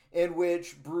movie in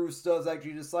which Bruce does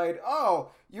actually decide, oh,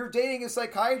 you're dating a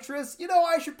psychiatrist? You know,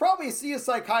 I should probably see a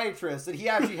psychiatrist. And he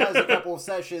actually has a couple of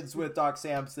sessions with Doc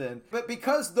Samson. But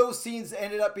because those scenes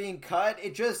ended up being cut,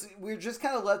 we're just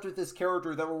kind of left with this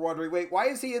character that we're wondering, wait, why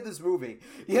is he in this movie?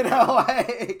 You know,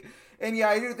 like, And yeah,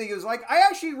 I do think it was like, I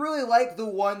actually really like the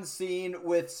one scene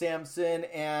with Samson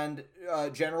and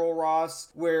General Ross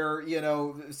where, you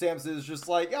know, Samson is just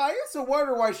like, yeah, I used to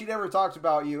wonder why she never talked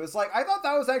about you. It's like, I thought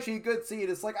that was actually a good scene.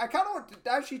 It's like, I kind of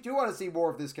actually do want to see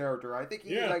more of this character. I think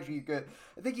he is actually good.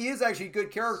 I think he is actually a good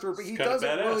character, but he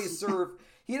doesn't really serve...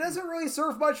 He doesn't really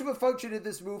serve much of a function in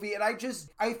this movie, and I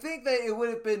think that it would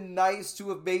have been nice to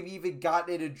have maybe even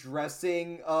gotten an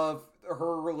addressing of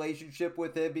her relationship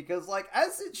with him, because, like,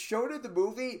 as it's shown in the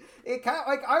movie, it kind of,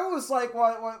 like, I was like,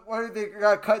 why did they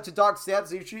cut to Doc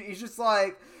Samson? He's just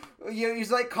like, you know,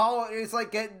 he's like calling, he's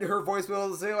like getting her voicemail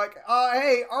and saying like,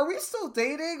 hey, are we still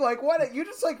dating? Like, what? You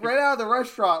just like ran out of the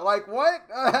restaurant. Like, what?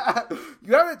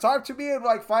 You haven't talked to me in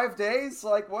like 5 days.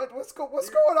 Like, what's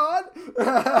going on?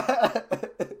 I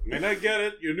mean, I get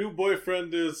it. Your new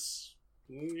boyfriend is,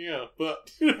 yeah,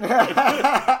 but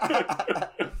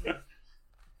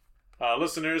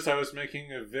listeners, I was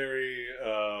making a very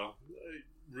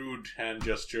rude hand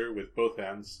gesture with both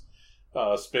hands.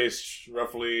 Spaced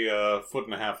roughly a foot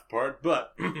and a half apart,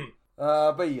 but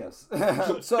yes.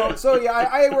 so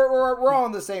yeah, we're all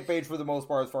on the same page for the most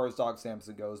part as far as Doc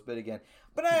Samson goes. But again,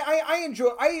 I enjoy.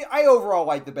 I overall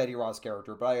like the Betty Ross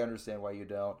character, but I understand why you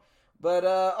don't. But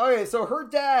okay, so her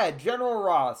dad, General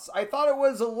Ross, I thought it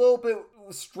was a little bit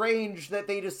strange that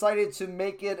they decided to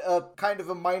make it a kind of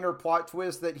a minor plot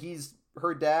twist that he's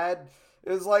her dad.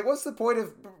 It was like, what's the point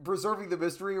of preserving the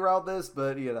mystery around this?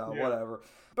 But you know, whatever.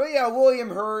 But yeah, William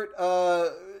Hurt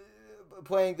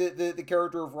playing the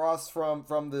character of Ross from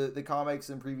the comics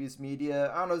and previous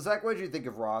media. I don't know, Zach, what did you think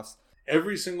of Ross?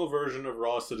 Every single version of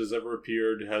Ross that has ever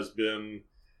appeared has been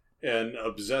an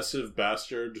obsessive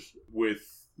bastard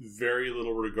with very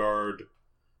little regard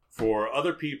for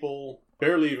other people,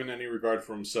 barely even any regard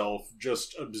for himself,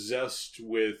 just obsessed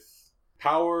with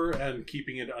power and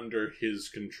keeping it under his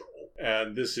control.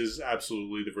 And this is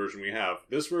absolutely the version we have.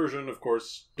 This version, of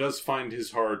course, does find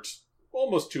his heart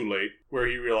almost too late, where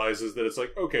he realizes that it's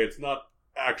like, okay, it's not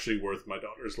actually worth my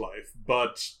daughter's life,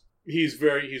 but he's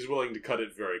willing to cut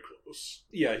it very close.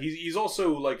 Yeah, he's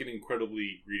also like an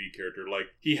incredibly greedy character. Like,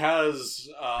 he has,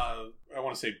 I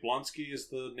want to say Blonsky is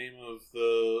the name of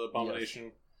the abomination.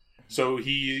 Yes. So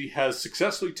he has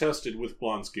successfully tested with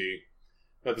Blonsky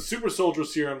that the super soldier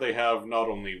serum they have not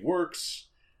only works,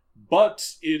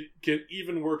 but it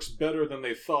even works better than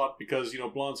they thought, because, you know,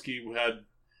 Blonsky had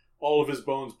all of his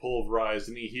bones pulverized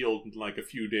and he healed in like a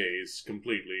few days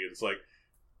completely. It's like,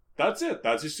 that's it.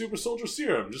 That's your super soldier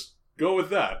serum. Just go with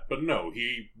that. But no,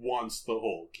 he wants the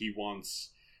Hulk. He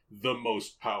wants the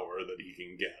most power that he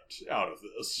can get out of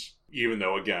this. Even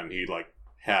though, again, he like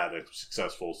had a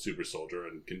successful super soldier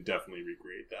and can definitely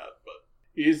recreate that. But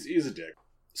he's a dick.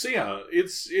 So yeah,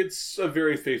 it's a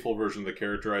very faithful version of the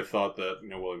character. I thought that, you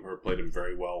know, William Hurt played him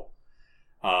very well.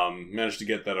 Managed to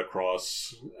get that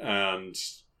across, and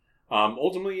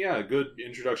ultimately, yeah, a good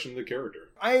introduction to the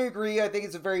character. I agree. I think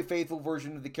it's a very faithful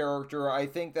version of the character. I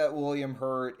think that William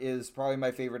Hurt is probably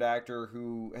my favorite actor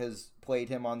who has played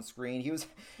him on screen. He was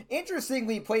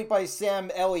interestingly played by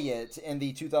Sam Elliott in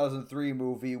the 2003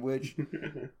 movie, which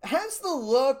has the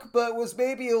look, but was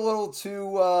maybe a little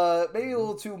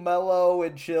too mellow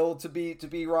and chill to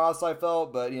be Ross, I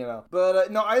felt. But you know,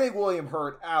 no, I think William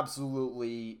Hurt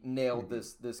absolutely nailed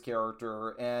this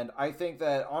character, and I think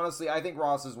that honestly, I think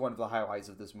Ross is one of the highlights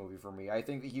of this movie for me. I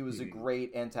think that he was a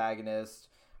great antagonist.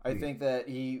 I think that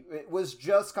it was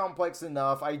just complex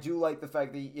enough. I do like the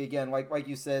fact that, again, like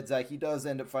you said, Zach, he does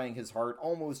end up finding his heart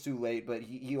almost too late, but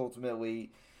he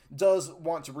ultimately does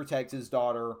want to protect his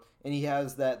daughter, and he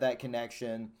has that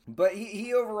connection. But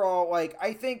he overall, like,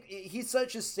 I think he's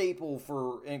such a staple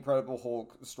for Incredible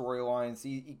Hulk storylines.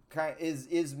 He kind of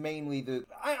is mainly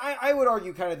I would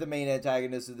argue kind of the main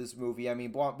antagonist of this movie. I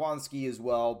mean, Blonsky as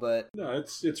well, but no,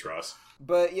 it's Ross.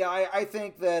 But yeah, I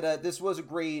think that this was a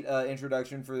great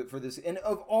introduction for this. And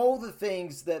of all the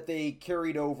things that they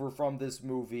carried over from this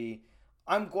movie,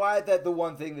 I'm glad that the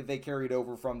one thing that they carried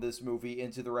over from this movie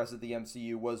into the rest of the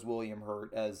MCU was William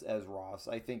Hurt as Ross.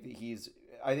 I think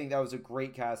that was a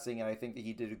great casting, and I think that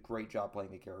he did a great job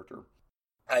playing the character.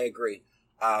 I agree.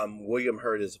 William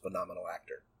Hurt is a phenomenal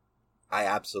actor. I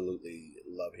absolutely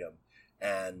love him.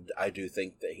 And I do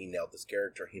think that he nailed this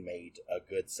character. He made a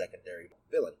good secondary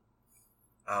villain.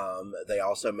 They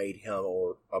also made him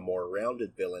a more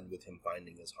rounded villain with him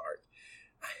finding his heart.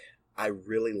 I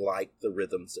really like the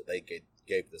rhythms that they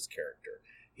gave this character.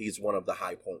 He's one of the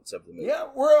high points of the movie. Yeah,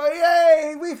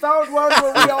 yay! We found one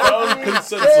where we all agree.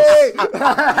 Consensus.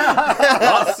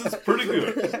 Ross is pretty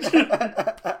good.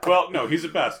 Well, no, he's a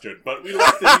bastard, but we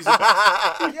like that he's a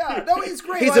bastard. Yeah, no, he's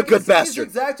great. He's a good bastard.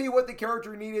 He's exactly what the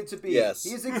character needed to be. Yes.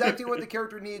 He's exactly what the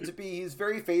character needed to be. He's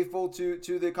very faithful to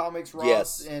the comics Ross,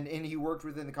 Yes. and he worked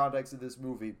within the context of this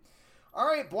movie. All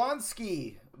right,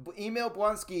 Blonsky. Emil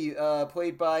Blonsky,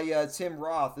 played by Tim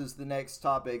Roth, is the next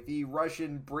topic. The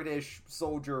Russian-British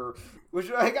soldier. Which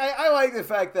I like the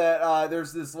fact that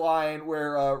there's this line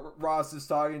where Ross is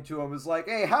talking to him. It's like,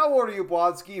 hey, how old are you,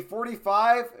 Blonsky?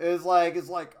 45? It's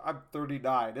like I'm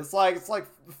 39. It's like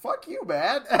fuck you,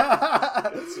 man.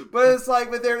 But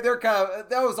they're kind of,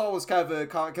 that was always kind of a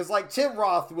comment, because like Tim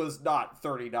Roth was not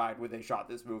 39 when they shot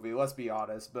this movie. Let's be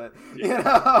honest. But you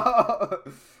know.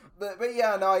 But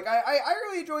yeah, no, like I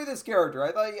really enjoy this character.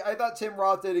 I thought Tim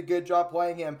Roth did a good job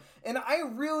playing him, and I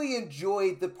really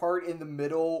enjoyed the part in the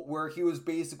middle where he was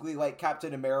basically like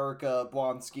Captain America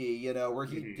Blonsky, you know, where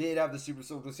he did have the super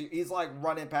soldiers. He's like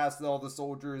running past all the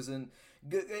soldiers and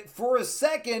for a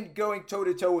second going toe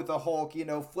to toe with the Hulk, you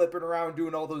know, flipping around,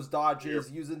 doing all those dodges,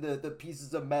 using the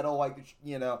pieces of metal, like,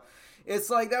 you know,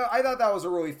 it's like that. I thought that was a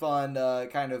really fun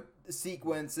kind of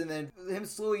sequence, and then him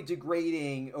slowly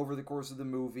degrading over the course of the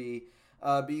movie,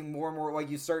 being more and more like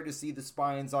you start to see the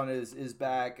spines on his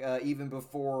back even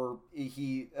before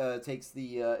he takes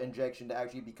the injection to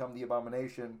actually become the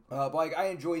Abomination. But like I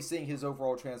enjoy seeing his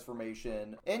overall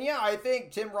transformation, and yeah, I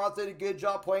think Tim Roth did a good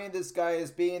job playing this guy as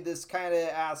being this kind of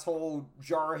asshole,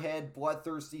 jarhead,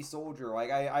 bloodthirsty soldier. Like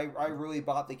I really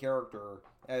bought the character.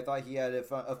 I thought he had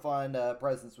a fun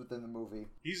presence within the movie.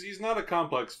 He's not a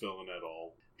complex villain at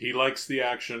all. He likes the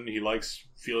action. He likes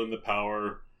feeling the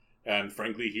power, and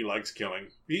frankly, he likes killing.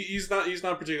 He's not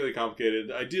particularly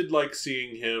complicated. I did like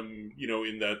seeing him, you know,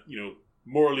 in that, you know,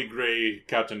 morally gray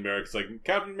Captain America. It's like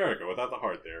Captain America without the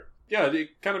heart there. Yeah,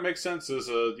 it kind of makes sense as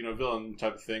a, you know, villain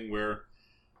type of thing, where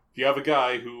if you have a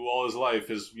guy who all his life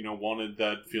has, you know, wanted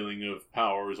that feeling of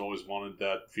power, has always wanted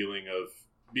that feeling of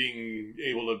being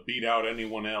able to beat out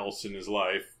anyone else in his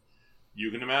life, you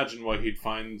can imagine why he'd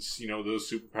find, you know, those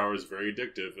superpowers very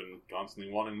addictive and constantly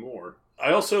wanting more.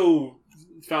 I also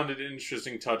found it an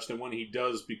interesting touch that when he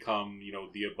does become, you know,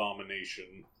 the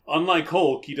Abomination, unlike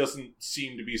Hulk, he doesn't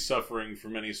seem to be suffering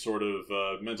from any sort of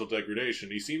mental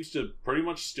degradation. He seems to pretty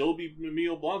much still be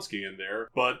Emil Blonsky in there,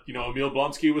 but, you know, Emil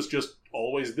Blonsky was just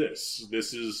always this.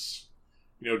 This is,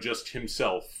 you know, just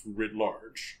himself writ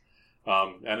large.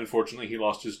 And unfortunately, he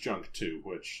lost his junk too,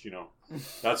 which, you know,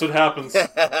 that's what happens.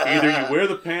 Either you wear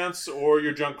the pants or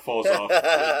your junk falls off.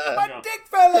 My dick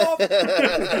fell off!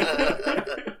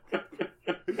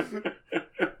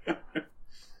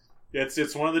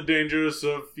 It's one of the dangers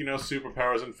of, you know,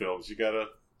 superpowers in films. You gotta,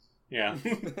 yeah.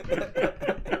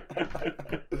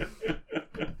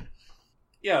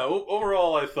 Yeah,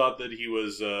 overall, I thought that he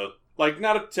was, like,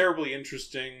 not a terribly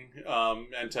interesting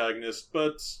antagonist,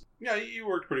 but yeah, he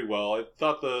worked pretty well. I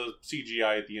thought the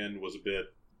CGI at the end was a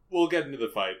bit... We'll get into the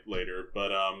fight later,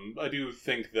 but I do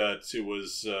think that it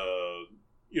was,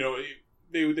 you know,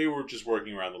 they were just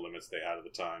working around the limits they had at the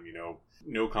time, you know.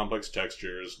 No complex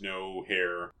textures, no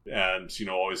hair, and, you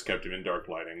know, always kept him in dark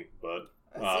lighting, but...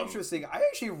 That's interesting. I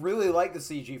actually really like the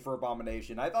CG for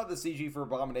Abomination. I thought the CG for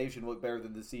Abomination looked better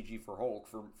than the CG for Hulk.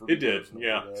 For it did,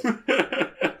 yeah.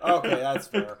 Okay, that's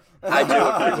fair. I do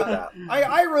agree with that.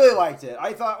 I really liked it.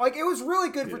 I thought, like, it was really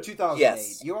good for 2008.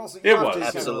 Yes. You have was. to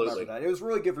Absolutely. remember that. It was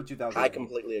really good for 2008. I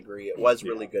completely agree. It was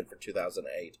really good for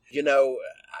 2008. You know,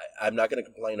 I'm not going to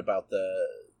complain about the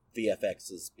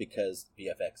VFX, because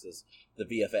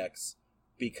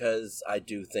I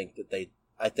do think that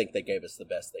I think they gave us the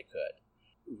best they could.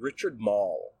 Richard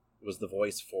Mall was the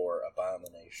voice for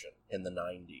Abomination in the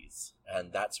 90s,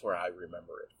 and that's where I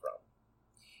remember it from.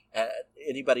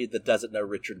 Anybody that doesn't know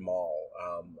Richard Mall,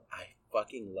 I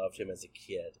fucking loved him as a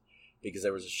kid, because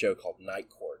there was a show called Night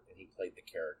Court, and he played the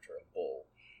character of Bull,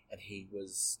 and he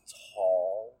was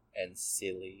tall and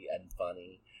silly and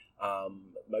funny.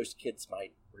 Most kids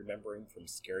might remember him from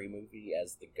Scary Movie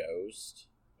as the Ghost,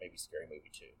 maybe Scary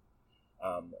Movie 2.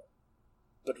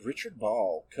 But Richard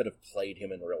Mall could have played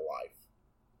him in real life.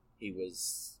 He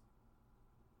was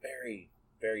very,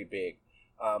 very big.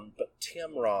 But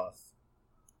Tim Roth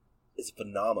is a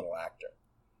phenomenal actor.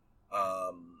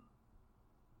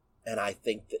 And I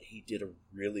think that he did a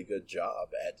really good job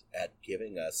at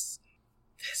giving us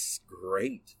this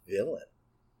great villain.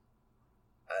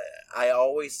 I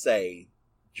always say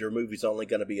your movie's only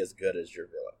going to be as good as your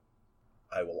villain.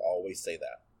 I will always say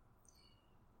that.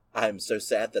 I am so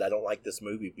sad that I don't like this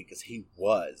movie because he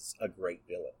was a great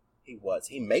villain. He was.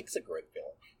 He makes a great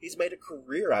villain. He's made a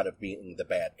career out of being the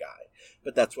bad guy.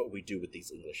 But that's what we do with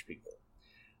these English people.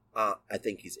 I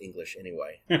think he's English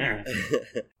anyway.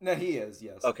 No, he is,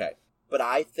 yes. Okay. but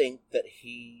I think that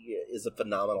he is a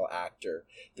phenomenal actor.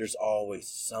 There's always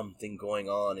something going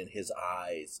on in his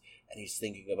eyes, and he's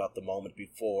thinking about the moment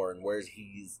before and where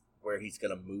he's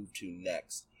going to move to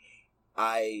next.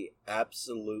 I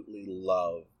absolutely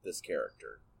love this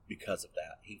character because of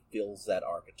that. He fills that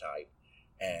archetype,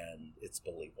 and it's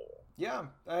believable. Yeah,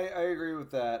 I agree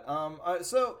with that.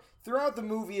 So throughout the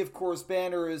movie, of course,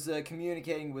 Banner is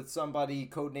communicating with somebody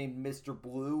codenamed Mr.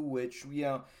 Blue, which,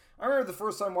 I remember the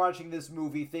first time watching this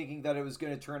movie thinking that it was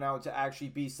going to turn out to actually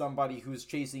be somebody who's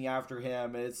chasing after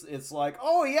him. It's like,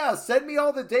 oh yeah, send me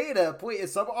all the data.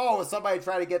 Please, somebody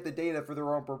trying to get the data for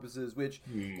their own purposes, which,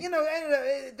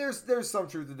 there's some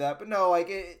truth to that. But no, like,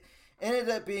 it ended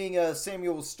up being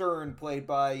Samuel Stern, played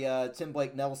by Tim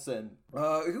Blake Nelson,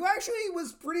 who actually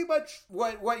was pretty much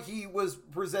what he was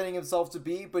presenting himself to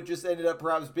be, but just ended up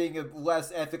perhaps being a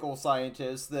less ethical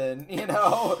scientist than, than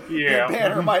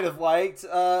Banner might have liked.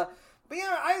 But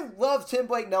yeah, I love Tim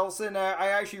Blake Nelson. I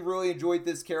actually really enjoyed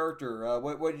this character.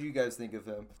 What did you guys think of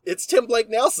him? It's Tim Blake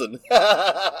Nelson.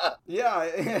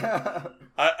 Yeah.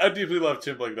 I deeply love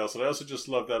Tim Blake Nelson. I also just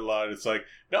love that line. It's like,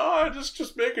 no,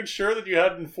 just making sure that you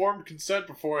had informed consent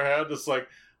beforehand. It's like,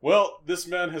 well, this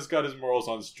man has got his morals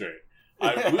on straight.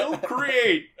 I will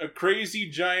create a crazy,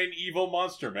 giant, evil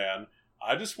monster man.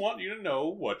 I just want you to know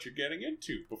what you're getting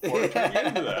into before I turn you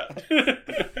into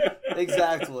that.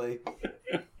 Exactly.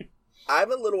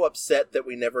 I'm a little upset that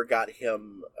we never got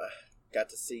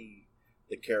to see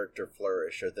the character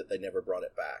flourish, or that they never brought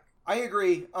it back. I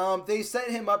agree. They set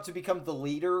him up to become the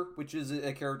leader, which is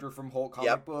a character from Hulk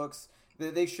comic books.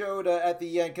 They showed at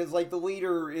the end, because like the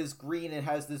leader is green and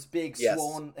has this big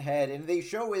swollen head, and they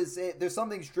show there's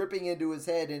something dripping into his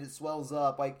head and it swells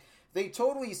up. Like, they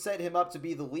totally set him up to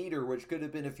be the leader, which could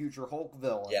have been a future Hulk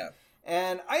villain. Yeah.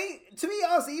 And to be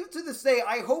honest, even to this day,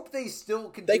 I hope they still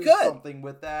can do something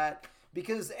with that.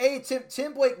 Because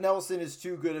Tim Blake Nelson is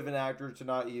too good of an actor to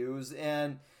not use,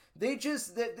 and they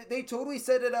totally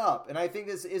set it up. And I think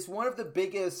this is one of the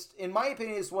biggest, in my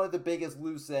opinion, it's one of the biggest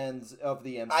loose ends of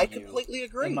the MCU. I completely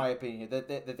agree. In my opinion,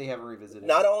 that they haven't revisited.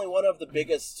 Not only one of the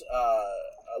biggest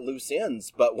loose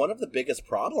ends, but one of the biggest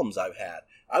problems I've had.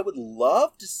 I would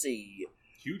love to see.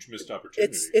 Huge missed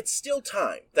opportunity. It's still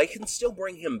time. They can still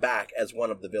bring him back as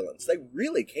one of the villains. They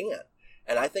really can.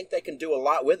 And I think they can do a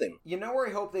lot with him. You know where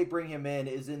I hope they bring him in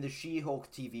is in the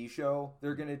She-Hulk TV show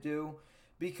they're going to do.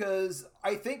 Because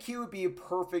I think he would be a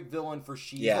perfect villain for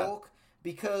She-Hulk. Yeah.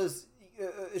 Because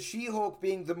She-Hulk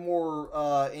being the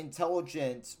more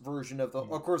intelligent version of the...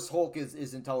 Of course, Hulk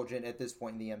is intelligent at this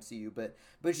point in the MCU.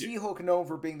 But She-Hulk known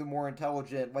for being the more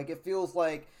intelligent. Like, it feels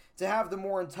like to have the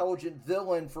more intelligent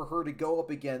villain for her to go up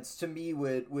against, to me,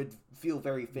 would feel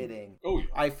very fitting. Oh, yeah.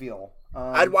 I feel.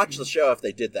 I'd watch the show if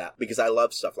they did that, because I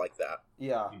love stuff like that.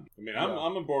 Yeah. I mean, I'm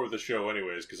on board with the show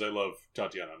anyways, because I love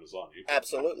Tatiana Maslany.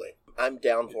 Absolutely. I'm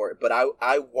down for it. But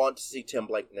I want to see Tim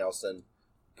Blake Nelson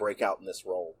break out in this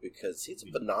role, because he's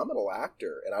a phenomenal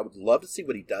actor, and I would love to see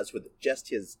what he does with just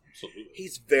his... Absolutely.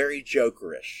 He's very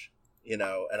Jokerish, and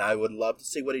I would love to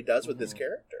see what he does with this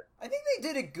character. I think they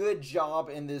did a good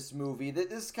job in this movie.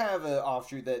 This is kind of an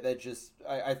offshoot that just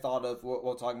I thought of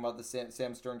while talking about the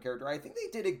Sam Stern character. I think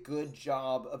they did a good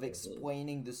job of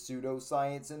explaining the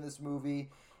pseudoscience in this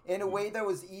movie in a way that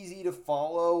was easy to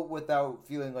follow without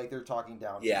feeling like they're talking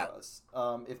down to us,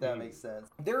 if that makes sense.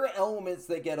 There are elements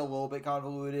that get a little bit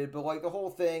convoluted, but like the whole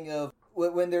thing of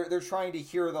when they're trying to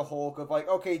cure the Hulk, of like,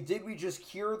 okay, did we just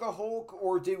cure the Hulk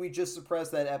or did we just suppress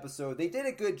that episode? They did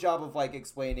a good job of like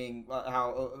explaining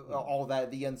how all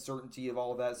that, the uncertainty of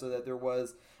all of that, so that there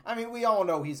was, I mean, we all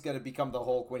know he's going to become the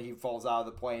Hulk when he falls out of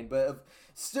the plane, but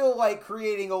still like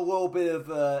creating a little bit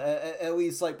of at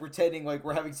least like pretending like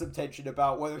we're having some tension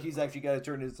about whether he's actually going to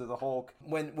turn into the Hulk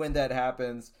when that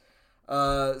happens.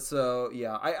 So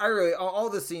yeah, I really, all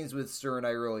the scenes with Stern I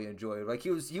really enjoyed. Like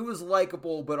he was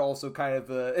likable, but also kind of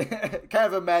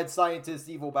a mad scientist,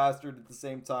 evil bastard at the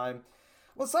same time.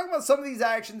 Let's talk about some of these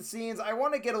action scenes. I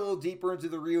want to get a little deeper into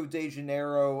the Rio de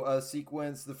Janeiro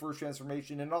sequence, the first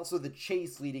transformation, and also the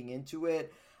chase leading into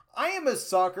it. I am a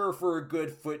sucker for a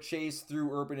good foot chase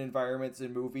through urban environments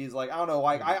in movies. Like, I don't know,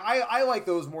 like I like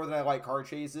those more than I like car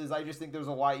chases. I just think there's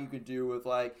a lot you could do with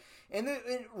like. And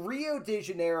Rio de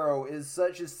Janeiro is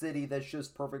such a city that's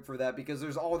just perfect for that, because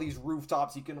there's all these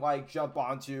rooftops you can like jump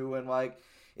onto, and like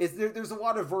there's a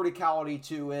lot of verticality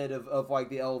to it of like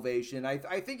the elevation. I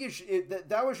think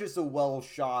that was just a well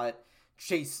shot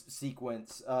chase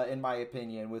sequence in my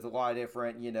opinion, with a lot of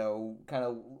different kind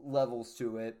of levels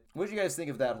to it. What did you guys think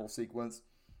of that whole sequence?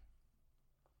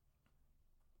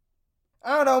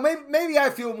 I don't know. Maybe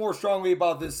I feel more strongly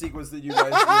about this sequence than you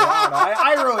guys do. I don't know.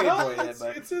 I really enjoyed it.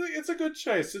 But... It's a good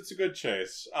chase. It's a good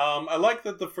chase. I like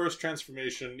that the first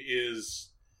transformation is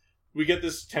we get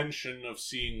this tension of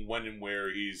seeing when and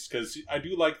where he's, because I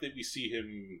do like that we see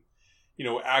him,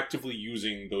 actively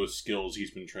using those skills he's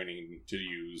been training to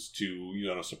use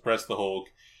to suppress the Hulk,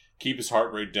 keep his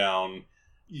heart rate down.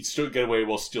 He'd still get away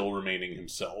while still remaining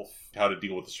himself. How to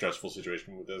deal with the stressful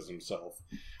situation with himself,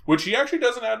 which he actually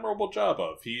does an admirable job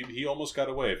of. He almost got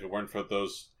away if it weren't for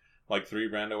those 3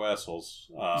 rando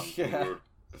assholes who were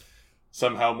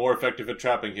somehow more effective at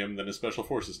trapping him than a special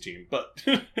forces team. But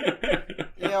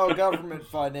government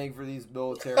funding for these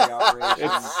military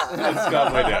operations. It's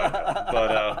gone way down.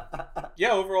 But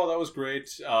overall that was great.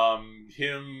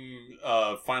 Him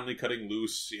finally cutting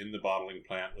loose in the bottling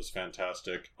plant was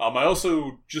fantastic. I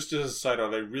also, just as a side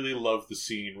note, I really love the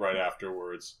scene right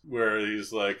afterwards where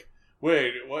he's like,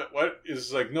 wait, what?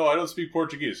 Is like, no, I don't speak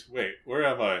Portuguese. Wait, where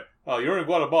am I? Oh, you're in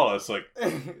Guatemala. It's like,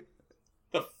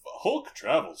 the Hulk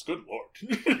travels, good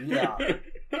lord. Yeah.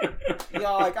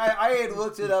 I had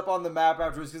looked it up on the map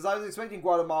afterwards because I was expecting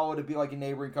Guatemala to be like a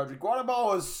neighboring country.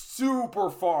 Guatemala is super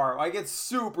far. It's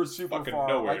super fucking far.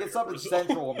 Nowhere It's up in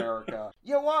Central America.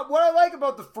 What I like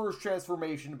about the first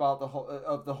transformation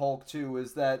of the Hulk too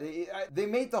is that they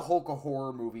made the Hulk a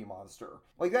horror movie monster.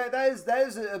 That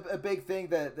is a big thing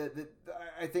that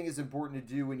I think is important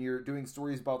to do when you're doing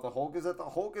stories about the Hulk, is that the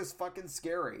Hulk is fucking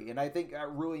scary, and I think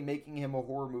really making him a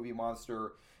horror movie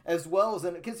monster, as well as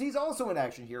because he's also an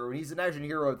action hero, and he's an action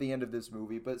hero at the end of this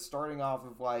movie, but starting off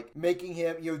of making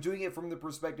him, doing it from the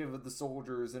perspective of the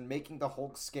soldiers and making the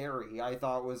Hulk scary, I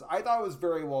thought was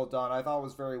very well done. I thought it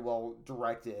was very well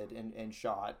directed and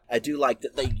shot. I do like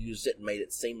that they used it and made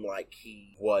it seem like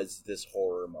he was this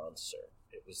horror monster.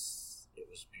 It was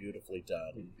beautifully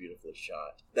done and beautifully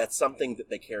shot. That's something that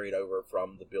they carried over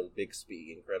from the Bill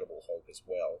Bixby Incredible Hulk as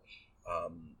well.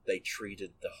 They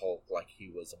treated the Hulk like he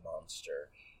was a monster,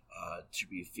 to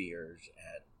be feared,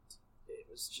 and it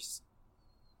was just,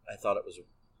 I thought it was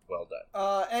well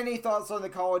done. Any thoughts on the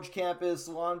college campus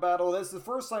lawn battle? This is the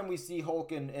first time we see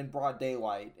Hulk in broad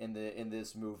daylight in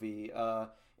this movie.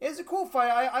 It's a cool fight.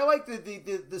 I like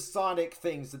the sonic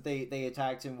things that they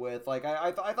attacked him with.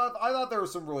 I thought there were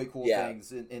some really cool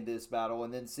things in this battle,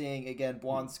 and then seeing again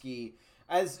Blonsky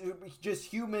as just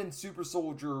human super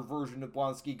soldier version of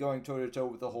Blonsky going toe to toe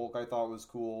with the Hulk, I thought was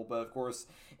cool. But of course,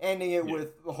 ending it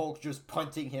with the Hulk just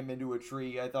punting him into a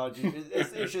tree, I thought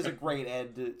it's just a great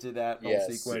end to that whole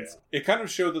sequence. Yeah. It kind of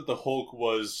showed that the Hulk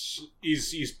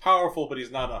he's powerful, but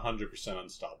he's not 100%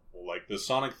 unstoppable. The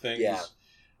sonic things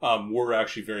were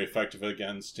actually very effective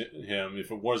against him.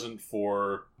 If it wasn't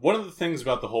for one of the things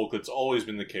about the Hulk that's always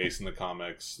been the case in the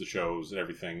comics, the shows, and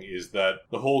everything, is that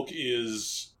the Hulk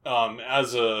is,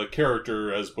 as a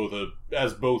character, as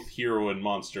both hero and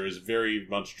monster, is very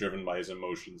much driven by his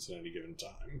emotions at any given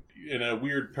time. In a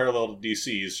weird parallel to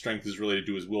DC, his strength is related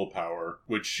to his willpower,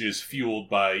 which is fueled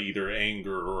by either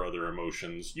anger or other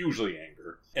emotions, usually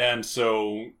anger. And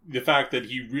so the fact that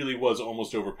he really was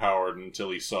almost overpowered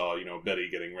until he saw, Betty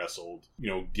getting wrestled,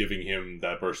 giving him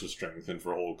that burst of strength, and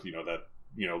for Hulk, that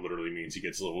literally means he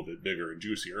gets a little bit bigger and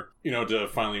juicier, to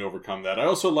finally overcome that. I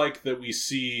also like that we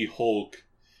see Hulk,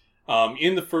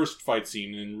 in the first fight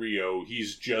scene in Rio,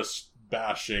 he's just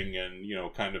bashing and,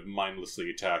 kind of mindlessly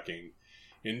attacking.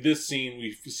 In this scene,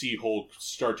 we see Hulk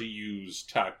start to use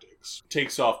tactics.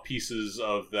 Takes off pieces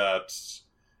of that.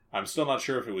 I'm still not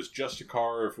sure if it was just a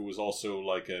car or if it was also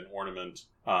like an ornament,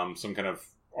 some kind of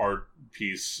art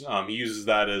piece. He uses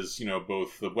that as,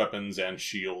 both the weapons and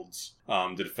shields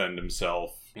to defend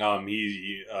himself.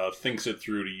 He thinks it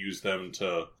through to use them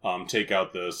to take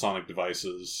out the sonic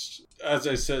devices. As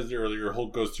I said earlier,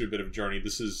 Hulk goes through a bit of a journey.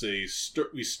 This is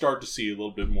we start to see a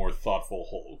little bit more thoughtful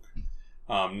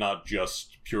Hulk, not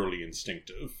just purely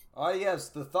instinctive. Yes,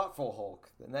 the thoughtful Hulk,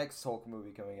 the next Hulk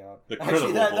movie coming out.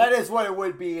 Actually, that is what it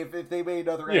would be if they made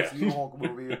another MCU Hulk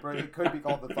movie. It could be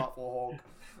called the thoughtful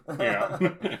Hulk.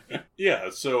 Yeah.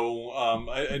 So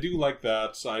I do like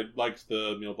that. I liked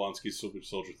the Neil Blonsky Super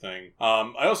Soldier thing.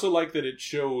 I also like that it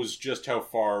shows just how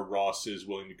far Ross is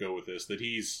willing to go with this. That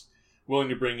he's willing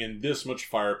to bring in this much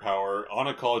firepower on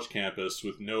a college campus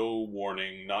with no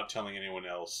warning, not telling anyone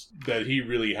else, that he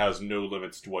really has no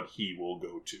limits to what he will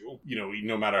go to.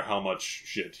 No matter how much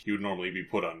shit he would normally be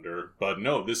put under. But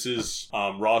no, this is,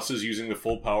 Ross is using the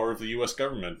full power of the U.S.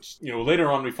 government. Later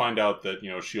on we find out that,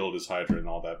 S.H.I.E.L.D. is Hydra and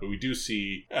all that, but we do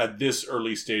see at this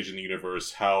early stage in the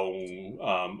universe how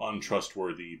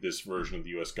untrustworthy this version of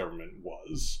the U.S. government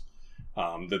was.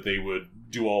 that they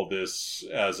would do all this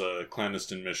as a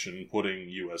clandestine mission, putting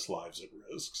U.S. lives at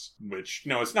risks. Which,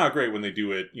 it's not great when they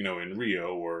do it, in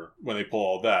Rio or when they pull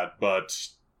all that, but,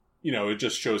 it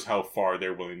just shows how far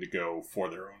they're willing to go for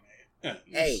their own ends.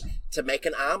 Hey, to make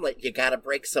an omelet, you gotta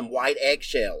break some white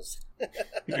eggshells.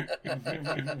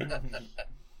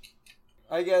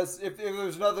 I guess if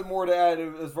there's nothing more to add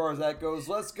as far as that goes,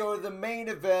 let's go to the main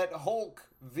event, Hulk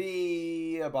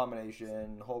v.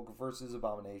 Abomination. Hulk versus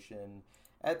Abomination.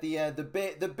 At the end, the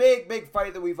big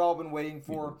fight that we've all been waiting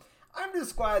for. I'm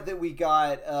just glad that we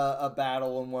got a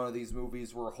battle in one of these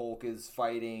movies where Hulk is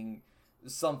fighting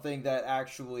something that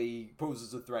actually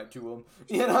poses a threat to him.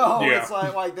 It's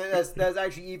like that's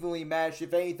actually evenly matched.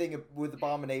 If anything, with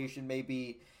Abomination,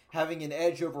 maybe having an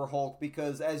edge over Hulk,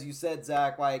 because as you said,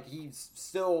 Zach, like he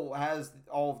still has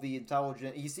all of the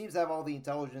intelligence. He seems to have all the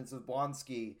intelligence of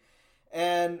Blonsky,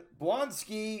 and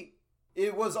Blonsky,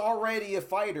 it was already a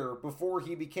fighter before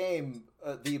he became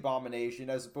the Abomination,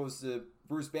 as opposed to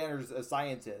Bruce Banner's a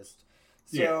scientist.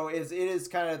 So it is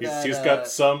kind of that. He's got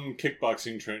some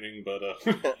kickboxing training, but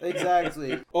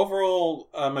exactly. Overall,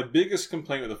 my biggest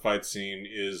complaint with the fight scene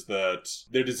is that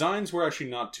their designs were actually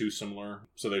not too similar.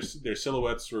 So their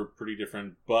silhouettes were pretty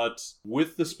different, but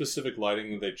with the specific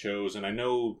lighting that they chose, and I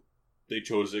know they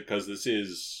chose it because this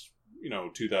is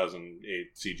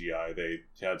 2008 CGI.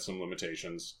 They had some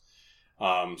limitations.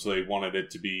 So they wanted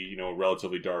it to be,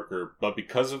 relatively darker. But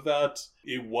because of that,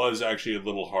 it was actually a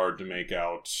little hard to make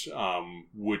out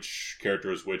which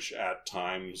character is which at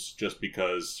times, just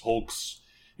because Hulk's,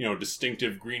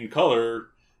 distinctive green color,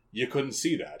 you couldn't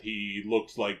see that. He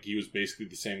looked like he was basically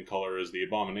the same color as the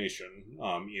Abomination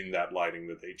in that lighting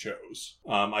that they chose.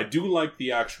 I do like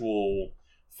the actual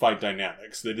fight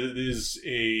dynamics. That it is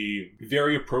a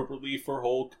very appropriately for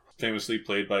Hulk, famously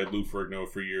played by Lou Ferrigno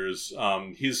for years.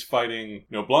 He's fighting,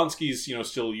 Blonsky's,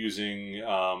 still using,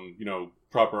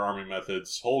 proper arming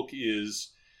methods. Hulk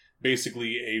is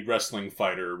basically a wrestling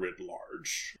fighter writ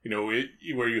large.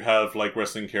 Where you have, like,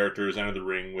 wrestling characters enter the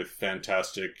ring with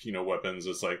fantastic, weapons.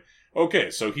 It's like,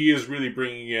 okay, so he is really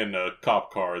bringing in a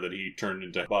cop car that he turned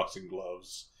into boxing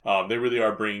gloves. They really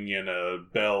are bringing in a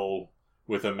bell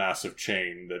with a massive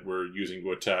chain that we're using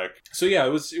to attack. So yeah,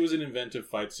 it was an inventive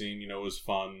fight scene. It was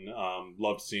fun.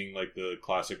 Loved seeing like the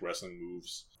classic wrestling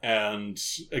moves. And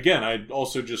again, I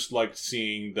also just liked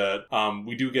seeing that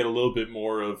we do get a little bit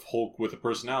more of Hulk with a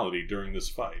personality during this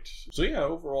fight. So yeah,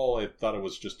 overall, I thought it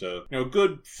was just a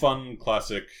good, fun,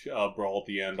 classic brawl at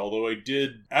the end. Although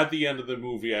at the end of the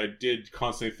movie, I did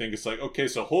constantly think it's like, okay,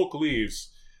 so Hulk leaves,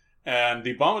 and the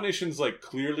Abomination's, like,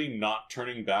 clearly not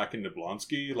turning back into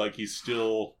Blonsky. Like, he's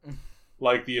still,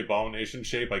 like, the Abomination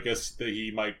shape. I guess that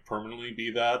he might permanently be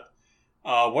that.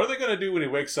 What are they going to do when he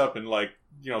wakes up in,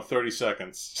 30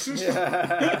 seconds?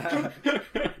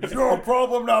 It's your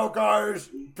problem now, guys.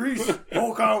 Peace.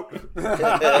 Hulk out.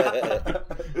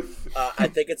 I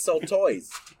think it sold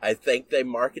toys. I think they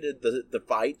marketed the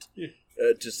fight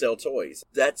to sell toys.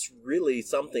 That's really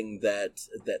something that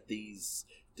these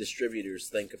distributors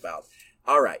think about.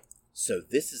 All right, so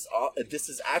this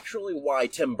is actually why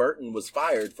Tim Burton was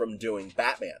fired from doing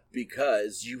Batman,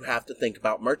 because you have to think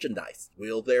about merchandise.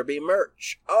 Will there be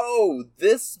merch? Oh,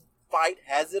 this fight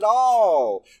has it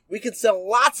all. We can sell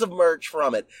lots of merch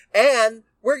from it, and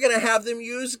we're gonna have them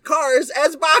use cars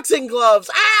as boxing gloves.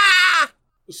 Ah!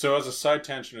 So as a side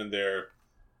tangent in there,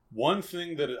 one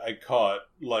thing that I caught,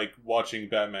 like, watching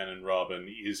Batman and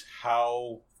Robin, is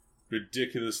how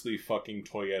ridiculously fucking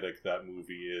toyetic that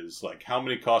movie is. Like, how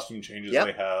many costume changes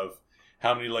they have,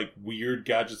 how many, like, weird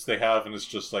gadgets they have, and it's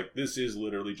just like, this is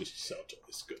literally just a sell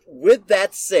toys. Good. With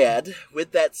that said,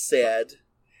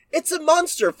 it's a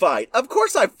monster fight. Of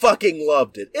course I fucking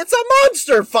loved it. It's a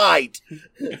monster fight!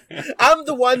 I'm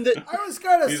the one that... I was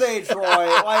gonna say, Troy,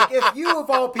 like, if you of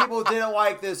all people didn't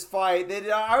like this fight, then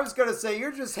I was gonna say,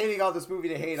 you're just hating on this movie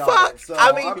to hate on it. So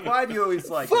I'm glad you at least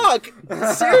like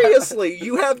it. Seriously,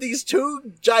 you have these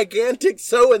two gigantic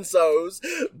so-and-sos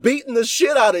beating the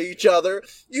shit out of each other,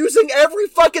 using every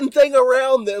fucking thing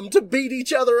around them to beat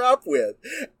each other up with.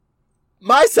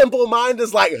 My simple mind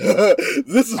is like,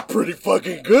 this is pretty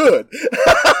fucking good.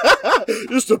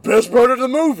 It's the best part of the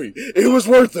movie. It was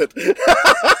worth it.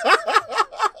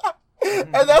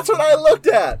 And that's what I looked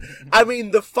at. I mean,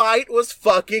 the fight was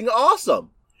fucking awesome.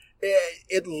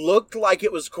 It looked like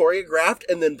it was choreographed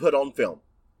and then put on film.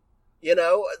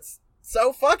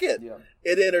 So fuck it. Yeah.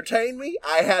 It entertained me.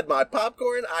 I had my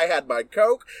popcorn, I had my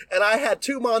Coke, and I had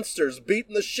two monsters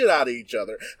beating the shit out of each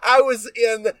other. I was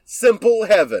in simple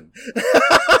heaven.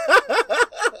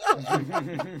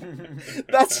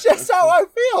 That's just how I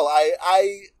feel.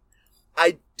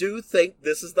 I do think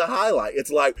this is the highlight. It's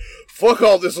like, fuck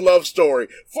all this love story.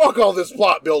 Fuck all this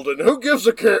plot building. Who gives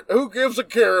a care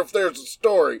if there's a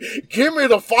story? Give me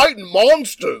the fighting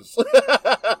monsters.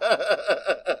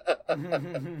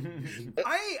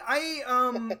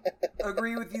 I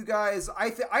agree with you guys.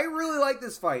 I really like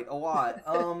this fight a lot.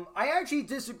 I actually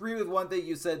disagree with one thing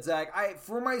you said, Zach.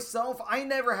 For myself, I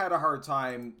never had a hard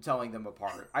time telling them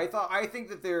apart. I think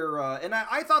that they're and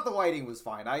I thought the lighting was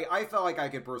fine. I felt like I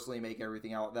could personally make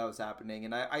everything out that was happening,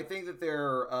 and I think that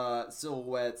their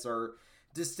silhouettes are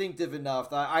distinctive enough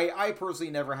that I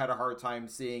personally never had a hard time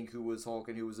seeing who was Hulk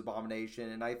and who was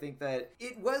Abomination, and I think that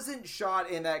it wasn't shot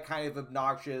in that kind of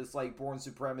obnoxious, like, Bourne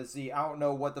Supremacy, I don't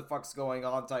know what the fuck's going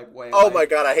on type way. Oh my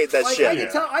god, I hate that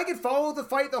shit. I could follow the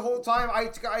fight the whole time. I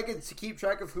could keep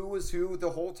track of who was who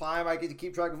the whole time. I could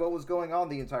keep track of what was going on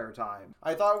the entire time.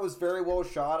 I thought it was very well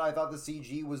shot. I thought the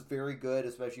CG was very good,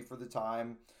 especially for the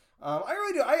time. I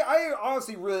really do. I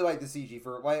honestly really like the CG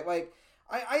for, like,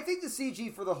 I think the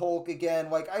CG for the Hulk, again,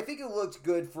 like, I think it looked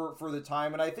good for the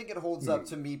time, and I think it holds up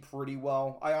to me pretty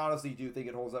well. I honestly do think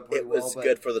it holds up pretty well. It was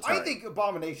good for the time. I think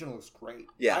Abomination looks great.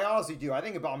 Yeah. I honestly do. I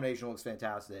think Abomination looks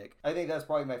fantastic. I think that's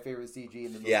probably my favorite CG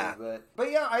in the movie. Yeah.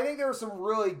 But yeah, I think there were some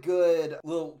really good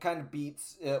little kind of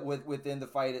beats within the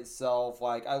fight itself.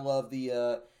 Like, I love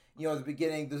the the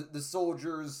beginning, the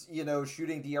soldiers,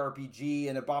 shooting the RPG,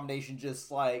 and Abomination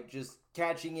just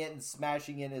catching it and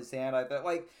smashing it in his hand. I thought,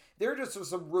 like, there are just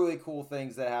some really cool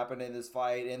things that happen in this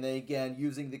fight, and then again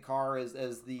using the car as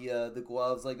the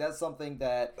gloves. Like, that's something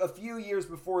that a few years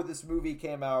before this movie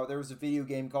came out, there was a video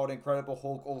game called Incredible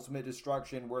Hulk Ultimate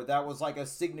Destruction, where that was like a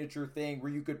signature thing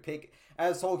where you could pick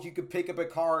as Hulk, you could pick up a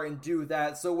car and do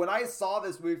that. So when I saw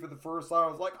this movie for the first time,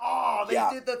 I was like, oh, they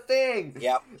did the thing.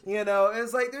 Yep.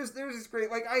 It's like there's this great,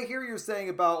 like, I hear you're saying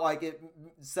about like it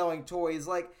selling toys,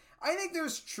 like, I think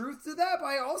there's truth to that, but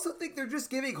I also think they're just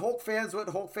giving Hulk fans what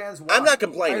Hulk fans want. I'm not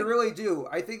complaining. I really do.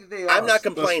 I think that they are. I'm not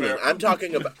complaining. I'm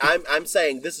talking about. I'm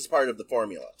saying this is part of the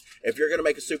formula. If you're going to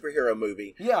make a superhero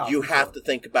movie, you have to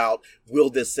think about,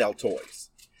 will this sell toys?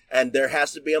 And there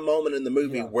has to be a moment in the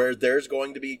movie where there's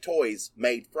going to be toys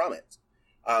made from it.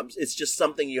 It's just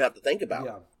something you have to think about.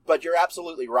 Yeah. But you're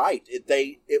absolutely right.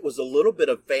 It was a little bit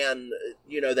of fan.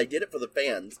 They did it for the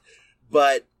fans,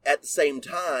 but at the same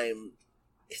time,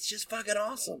 it's just fucking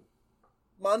awesome.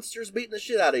 Monsters beating the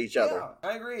shit out of each other. Yeah,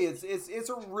 I agree. It's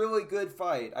a really good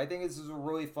fight. I think this is a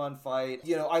really fun fight.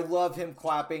 I love him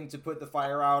clapping to put the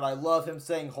fire out. I love him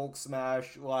saying Hulk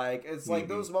smash. Like, it's like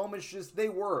those moments just, they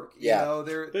work.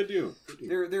 They do.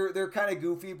 They're kind of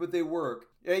goofy, but they work.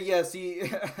 Yes, he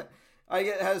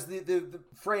has the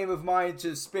frame of mind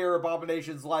to spare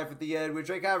Abomination's life at the end, which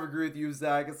I kind of agree with you,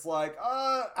 Zach. It's like,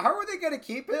 how are they going to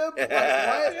keep him? Like,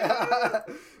 what?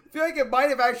 I feel like it might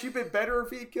have actually been better if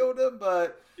he had killed him,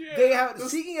 but they have.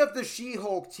 Speaking of the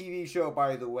She-Hulk TV show,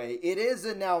 by the way, it is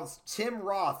announced Tim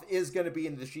Roth is going to be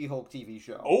in the She-Hulk TV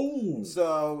show. Oh,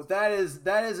 so that is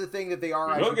a thing that they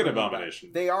are. Look at Abomination.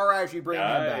 They are actually bringing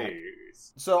him back.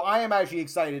 So I am actually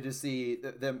excited to see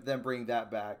them bring that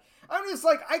back. I'm just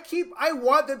like, I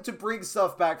want them to bring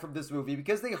stuff back from this movie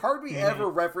because they hardly ever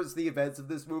reference the events of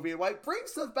this movie. Like, bring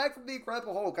stuff back from the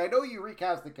Incredible Hulk. I know you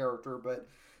recast the character, but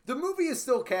the movie is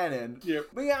still canon. Yep.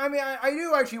 But yeah, I mean, I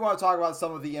do actually want to talk about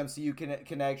some of the MCU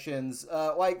connections.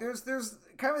 Like, there's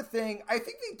kind of a thing. I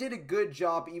think they did a good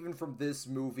job, even from this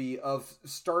movie, of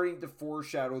starting to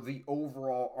foreshadow the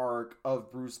overall arc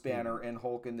of Bruce Banner and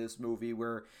Hulk in this movie,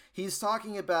 where he's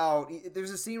talking about. There's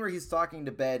a scene where he's talking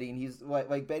to Betty, and he's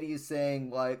like Betty is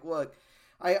saying, like, look,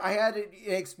 I had an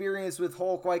experience with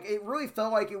Hulk, like, it really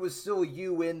felt like it was still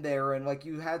you in there, and, like,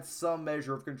 you had some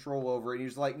measure of control over it, and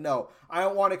he's like, no, I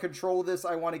don't want to control this,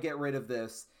 I want to get rid of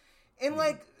this. And,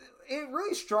 like, it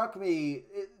really struck me,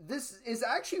 this is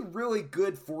actually really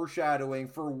good foreshadowing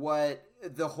for what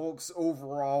the Hulk's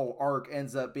overall arc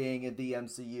ends up being in the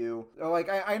MCU. Like,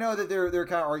 I know that there are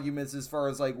kind of arguments as far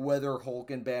as, like, whether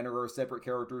Hulk and Banner are separate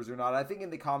characters or not. I think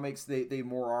in the comics they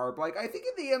more are. But, like, I think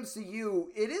in the MCU,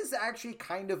 it is actually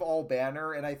kind of all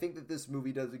Banner, and I think that this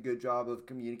movie does a good job of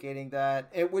communicating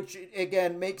that, which,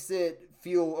 again, makes it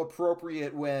feel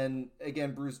appropriate when,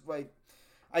 again, Bruce, like,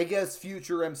 I guess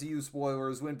future MCU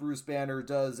spoilers, when Bruce Banner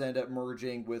does end up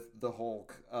merging with the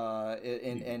Hulk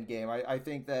in Endgame. I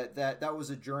think that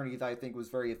was a journey that I think was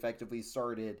very effectively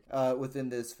started within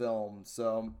this film.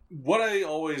 So what I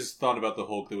always thought about the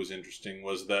Hulk that was interesting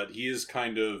was that he is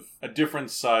kind of a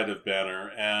different side of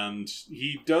Banner, and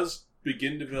he does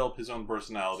begin to develop his own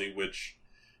personality, which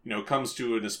comes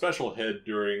to an especial head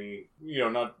during,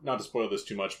 not to spoil this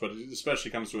too much, but it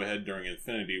especially comes to a head during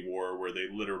Infinity War, where they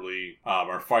literally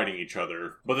are fighting each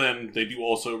other. But then they do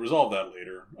also resolve that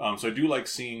later. So I do like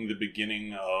seeing the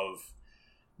beginning of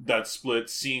that split,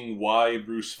 seeing why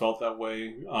Bruce felt that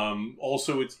way.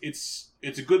 Also, it's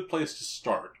a good place to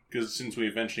start, because since we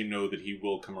eventually know that he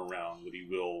will come around, that he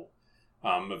will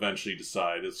eventually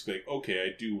decide, it's like, okay,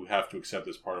 I do have to accept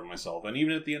this part of myself. And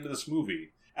even at the end of this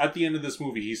movie,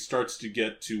 he starts to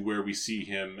get to where we see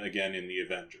him again in the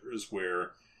Avengers,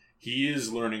 where he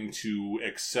is learning to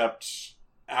accept,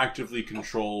 actively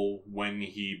control when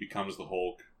he becomes the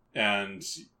Hulk, and,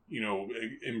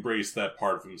 embrace that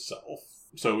part of himself.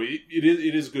 So it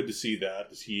is good to see that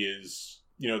he is,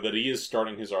 that he is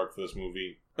starting his arc for this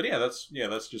movie. But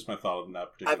that's just my thought on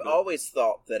that particular. I've always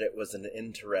thought that it was an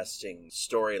interesting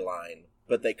storyline,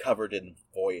 but they covered in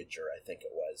Voyager, I think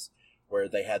it was, where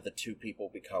they had the two people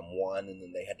become one, and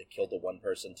then they had to kill the one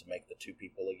person to make the two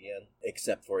people again,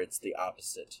 except for it's the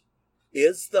opposite.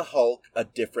 Is the Hulk a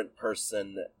different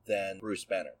person than Bruce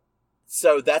Banner?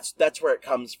 So that's where it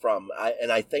comes from,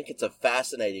 and I think it's a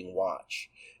fascinating watch.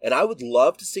 And I would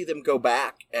love to see them go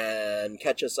back and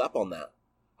catch us up on that.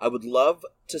 I would love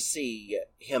to see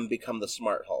him become the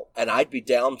Smart Hulk. And I'd be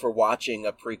down for watching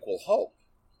a prequel Hulk,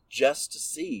 just to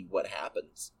see what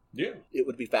happens. Yeah. It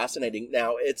would be fascinating.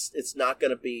 Now, it's not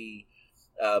going to be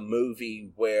a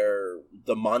movie where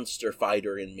the monster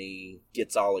fighter in me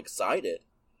gets all excited,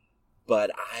 but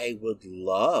I would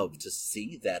love to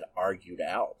see that argued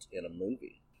out in a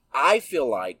movie. I feel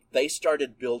like they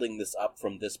started building this up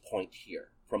from this point here.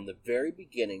 From the very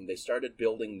beginning, they started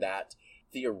building that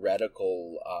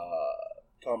theoretical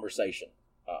conversation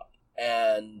up.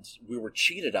 And we were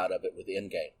cheated out of it with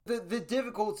Endgame. The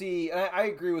difficulty, I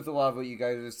agree with a lot of what you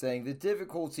guys are saying. The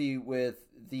difficulty with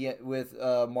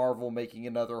Marvel making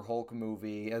another Hulk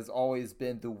movie has always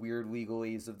been the weird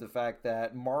legalese of the fact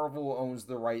that Marvel owns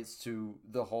the rights to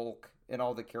the Hulk and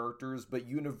all the characters, but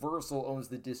Universal owns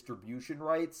the distribution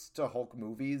rights to Hulk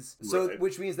movies. So, right.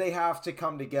 Which means they have to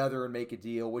come together and make a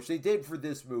deal, which they did for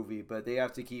this movie, but they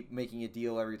have to keep making a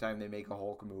deal every time they make a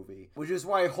Hulk movie. Which is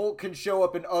why Hulk can show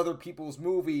up in other people's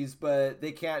movies, but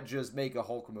they can't just make a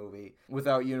Hulk movie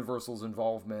without Universal's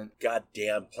involvement.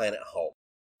 Goddamn Planet Hulk.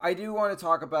 I do want to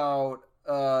talk about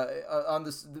on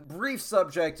the brief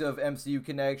subject of MCU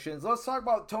connections. Let's talk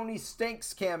about Tony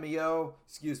Stark's cameo.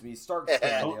 Stark's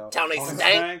cameo. Tony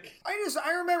Stank.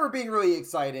 I remember being really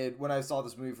excited when I saw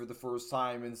this movie for the first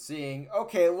time and seeing,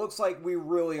 okay, it looks like we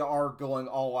really are going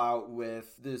all out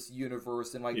with this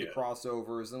universe and the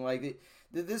crossovers and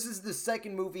this is the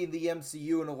second movie in the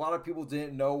MCU, and a lot of people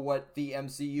didn't know what the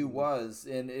MCU was,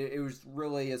 and it was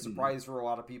really a surprise for a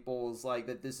lot of people. Is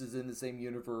that this is in the same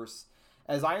universe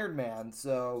as Iron Man.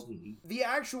 So the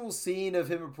actual scene of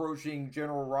him approaching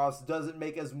General Ross doesn't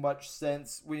make as much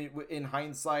sense in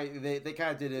hindsight. They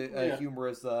kind of did a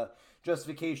humorous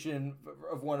justification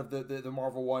of one of the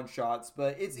Marvel one-shots,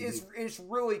 but it's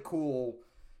really cool.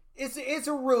 It's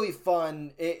a really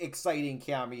fun, exciting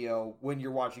cameo when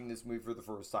you're watching this movie for the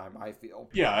first time, I feel.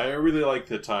 Yeah, I really like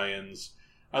the tie-ins.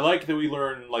 I like that we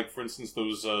learn, for instance,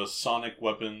 those sonic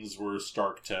weapons were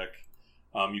Stark tech.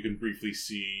 You can briefly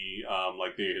see,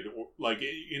 they had,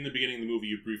 in the beginning of the movie,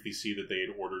 you briefly see that they had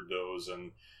ordered those,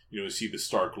 and see the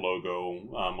Stark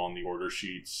logo on the order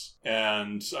sheets.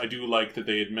 And I do like that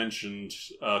they had mentioned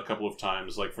a couple of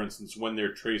times, for instance, when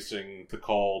they're tracing the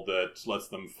call that lets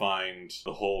them find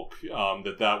the Hulk,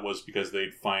 that was because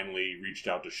they'd finally reached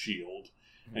out to S.H.I.E.L.D.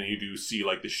 And you do see, the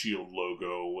S.H.I.E.L.D.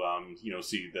 logo,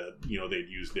 see that, they'd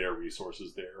used their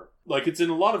resources there. It's in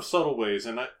a lot of subtle ways,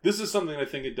 and this is something I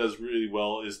think it does really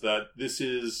well, is that this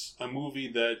is a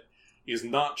movie that is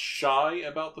not shy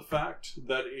about the fact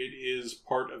that it is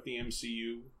part of the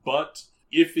MCU, but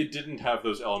if it didn't have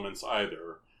those elements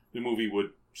either, the movie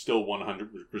would still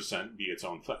 100% be its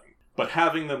own thing. But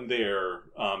having them there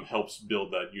helps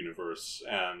build that universe,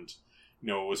 and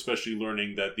especially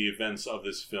learning that the events of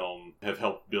this film have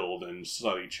helped build and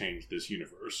slightly change this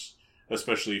universe,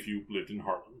 especially if you lived in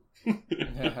Harlem.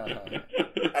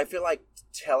 I feel like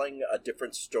telling a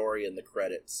different story in the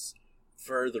credits,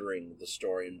 furthering the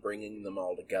story and bringing them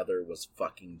all together, was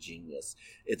fucking genius.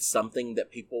 It's something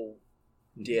that people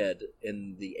did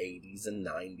in the 80s and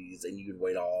 90s, and you'd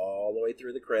wait all the way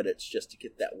through the credits just to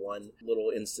get that one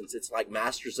little instance. It's like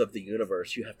Masters of the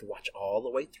Universe. You have to watch all the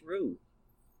way through.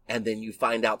 And then you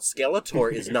find out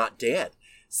Skeletor is not dead.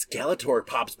 Skeletor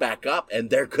pops back up, and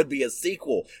there could be a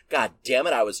sequel. God damn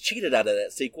it, I was cheated out of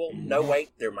that sequel. No,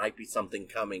 wait, there might be something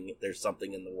coming. There's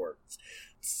something in the works.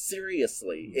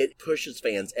 Seriously, it pushes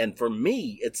fans, and for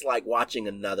me, it's like watching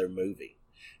another movie.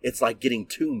 It's like getting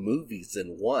 2 movies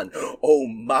in one. Oh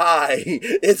my,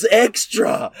 it's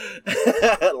extra.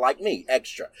 Like me,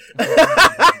 extra.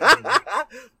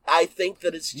 I think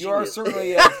that it's genius. You are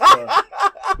certainly extra.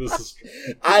 This is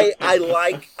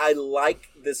I like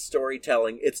this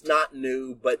storytelling. It's not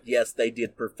new, but yes, they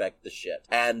did perfect the shit.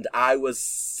 And I was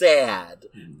sad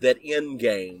that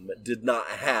Endgame did not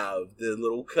have the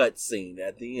little cutscene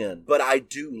at the end. But I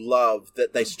do love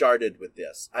that they started with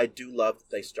this. I do love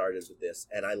that they started with this,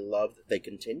 and I love that they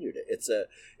continued it.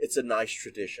 It's a nice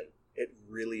tradition. It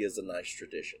really is a nice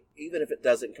tradition. Even if it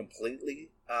doesn't completely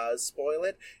spoil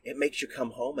it, it makes you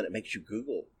come home and it makes you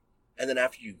Google. And then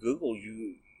after you Google,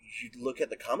 you look at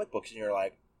the comic books and you're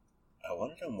like, I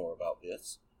want to know more about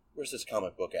this. Where's this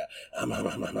comic book at?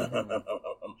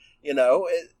 You know,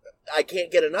 I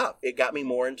can't get enough. It got me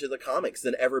more into the comics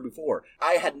than ever before.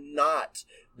 I had not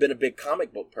been a big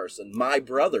comic book person. My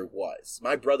brother was.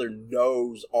 My brother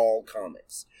knows all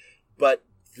comics. But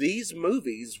these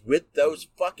movies with those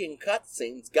fucking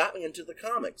cutscenes got me into the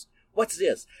comics. What's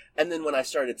this? And then when I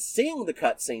started seeing the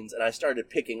cutscenes and I started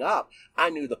picking up, I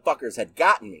knew the fuckers had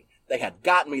gotten me. They had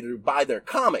gotten me to buy their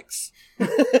comics.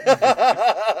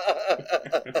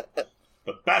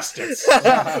 the bastards.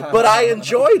 But I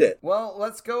enjoyed it. Well,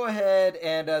 let's go ahead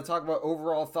and talk about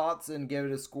overall thoughts and give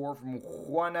it a score from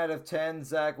 1 out of 10.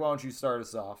 Zach, why don't you start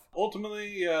us off?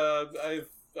 Ultimately, I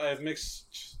have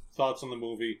mixed thoughts on the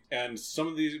movie, and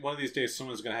one of these days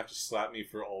someone's going to have to slap me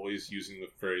for always using the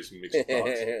phrase mixed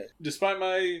thoughts. Despite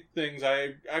my things,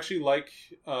 I actually like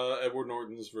Edward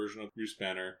Norton's version of Bruce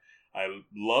Banner. I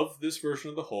love this version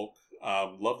of the Hulk.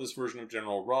 Love this version of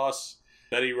General Ross.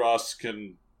 Betty Ross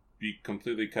can be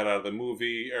completely cut out of the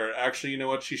movie, or actually, you know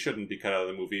what? She shouldn't be cut out of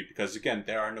the movie because, again,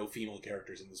 there are no female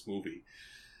characters in this movie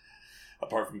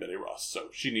apart from Betty Ross, so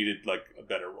she needed like a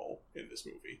better role in this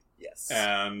movie. Yes.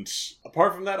 And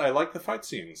apart from that, I like the fight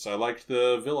scenes. I liked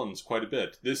the villains quite a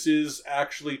bit. This is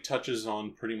actually touches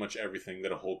on pretty much everything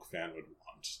that a Hulk fan would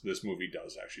want. This movie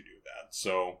does actually do that.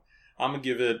 So I'm going to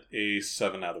give it a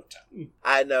 7 out of 10.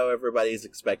 I know everybody's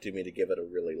expecting me to give it a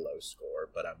really low score,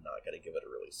 but I'm not going to give it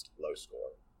a really low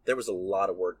score. There was a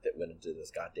lot of work that went into this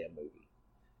goddamn movie.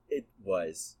 It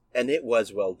was. And it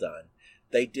was well done.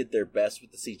 They did their best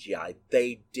with the CGI.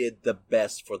 They did the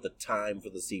best for the time for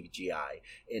the CGI,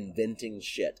 inventing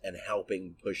shit and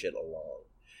helping push it along.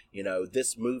 You know,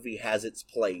 this movie has its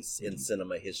place in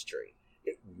cinema history.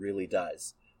 It really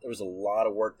does. There was a lot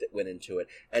of work that went into it,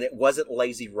 and it wasn't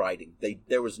lazy writing.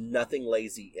 There was nothing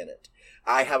lazy in it.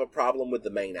 I have a problem with the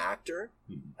main actor,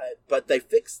 but they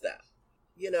fixed that.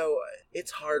 You know,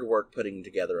 it's hard work putting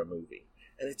together a movie,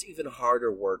 and it's even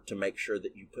harder work to make sure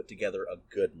that you put together a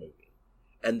good movie.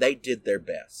 And they did their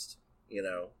best, you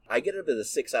know. I get it a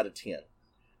 6 out of 10.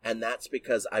 And that's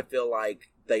because I feel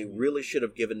like they really should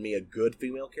have given me a good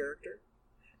female character.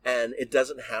 And it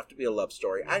doesn't have to be a love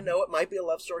story. I know it might be a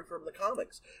love story from the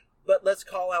comics. But let's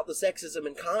call out the sexism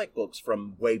in comic books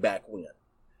from way back when.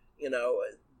 You know,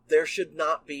 there should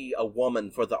not be a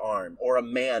woman for the arm or a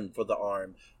man for the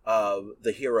arm of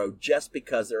the hero just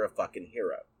because they're a fucking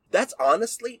hero. That's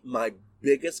honestly my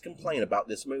biggest complaint about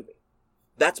this movie.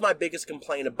 That's my biggest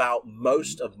complaint about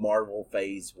most of Marvel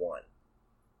Phase 1.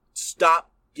 Stop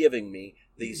giving me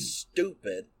these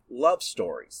stupid love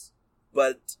stories.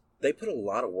 But they put a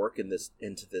lot of work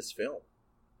into this film.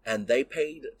 And they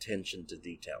paid attention to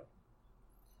detail.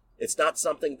 It's not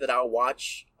something that I'll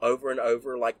watch over and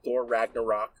over like Thor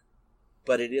Ragnarok.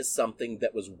 But it is something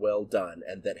that was well done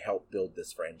and that helped build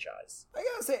this franchise. I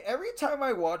gotta say, every time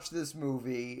I watch this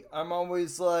movie, I'm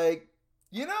always like,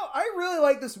 you know, I really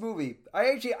like this movie.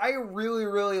 I really,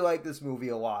 really like this movie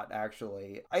a lot,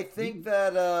 actually. I think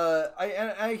that,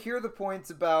 I hear the points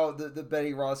about the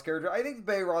Betty Ross character. I think the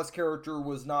Betty Ross character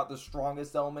was not the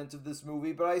strongest element of this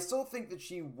movie, but I still think that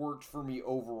she worked for me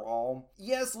overall.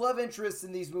 Yes, love interests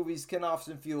in these movies can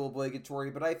often feel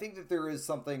obligatory, but I think that there is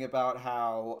something about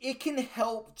how it can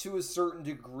help to a certain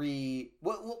degree.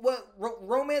 What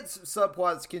romance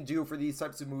subplots can do for these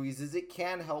types of movies is it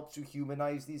can help to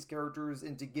humanize these characters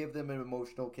and to give them an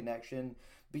emotional connection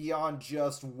beyond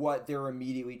just what they're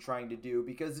immediately trying to do.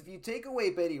 Because if you take away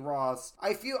Betty Ross,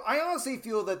 I honestly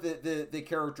feel that the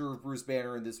character of Bruce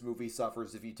Banner in this movie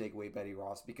suffers if you take away Betty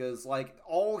Ross, because like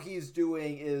all he's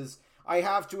doing is, I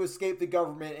have to escape the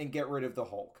government and get rid of the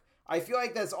Hulk. I feel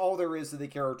like that's all there is to the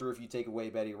character if you take away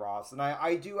Betty Ross. And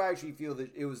I do actually feel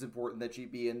that it was important that she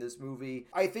be in this movie.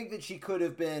 I think that she could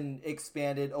have been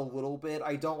expanded a little bit.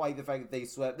 I don't like the fact that they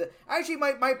swept... Actually,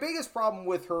 my biggest problem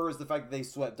with her is the fact that they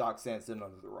swept Doc Samson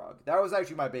under the rug. That was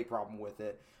actually my big problem with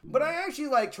it. But I actually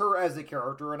liked her as a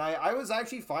character, and I was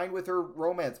actually fine with her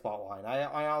romance plotline.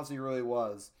 I honestly really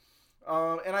was.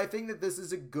 And I think that this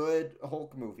is a good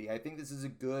Hulk movie. I think this is a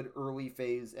good early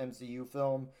phase MCU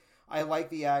film. I like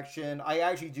the action. I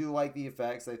actually do like the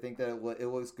effects. I think that it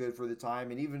looks good for the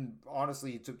time. And even,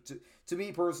 honestly, to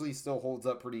me personally, still holds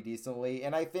up pretty decently.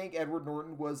 And I think Edward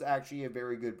Norton was actually a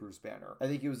very good Bruce Banner. I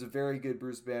think he was a very good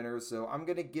Bruce Banner. So I'm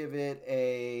going to give it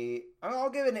I'll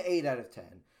give it an 8 out of 10.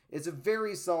 It's a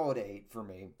very solid 8 for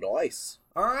me. Nice.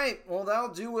 All right, well,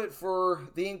 that'll do it for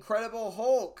The Incredible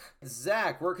Hulk.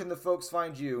 Zach, where can the folks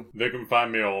find you? They can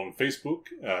find me on Facebook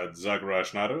at Zachariah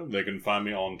Schneider. They can find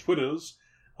me on Twitters,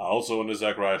 also under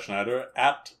Zachariah Schneider,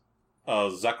 at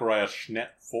Zachariah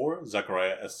Schnet4,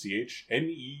 Zachariah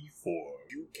SCHNE4.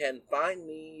 You can find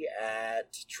me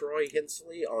at Troy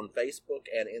Hensley on Facebook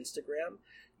and Instagram.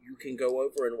 You can go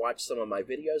over and watch some of my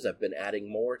videos. I've been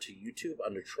adding more to YouTube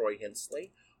under Troy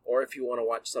Hensley. Or if you want to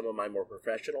watch some of my more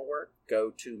professional work,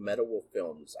 go to Metawolf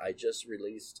Films. I just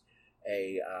released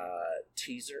a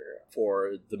teaser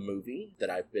for the movie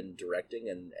that I've been directing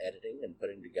and editing and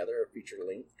putting together, a feature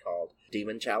length called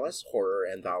Demon Chalice Horror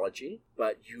Anthology.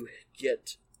 But you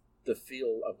get the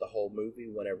feel of the whole movie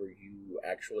whenever you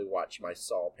actually watch my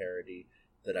Saw parody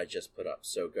that I just put up.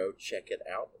 So go check it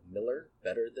out. Miller,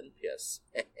 better than piss.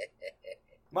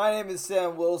 My name is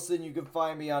Sam Wilson. You can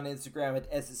find me on Instagram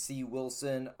at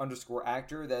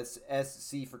SCWilson_actor. That's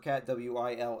SC for cat,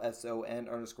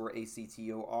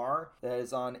 WILSON_ACTOR. That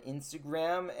is on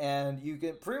Instagram. And you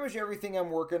can, pretty much everything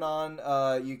I'm working on,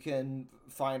 you can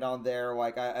find on there.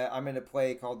 Like, I'm in a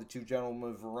play called The Two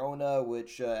Gentlemen of Verona,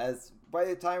 which, by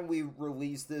the time we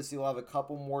release this, you'll have a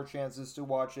couple more chances to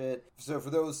watch it. So for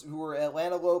those who are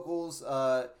Atlanta locals,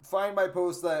 find my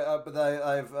post that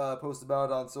I've posted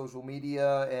about on social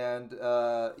media. And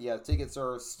yeah, tickets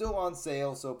are still on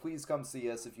sale, so please come see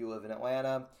us if you live in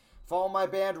Atlanta. Follow my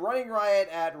band Running Riot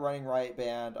at Running Riot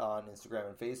Band on Instagram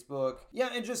and Facebook. Yeah,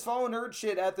 and just follow Nerd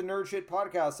Shit at the Nerd Shit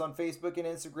Podcast on Facebook and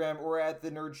Instagram, or at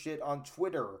the Nerd Shit on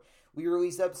Twitter. We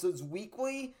release episodes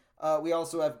weekly. We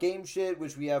also have Game Shit,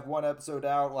 which we have one episode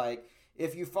out. Like,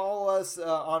 if you follow us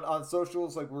on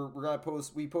socials, like we're gonna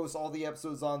post all the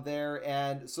episodes on there,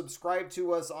 and subscribe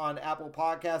to us on Apple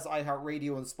Podcasts,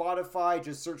 iHeartRadio, and Spotify.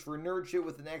 Just search for Nerd Shit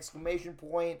with an exclamation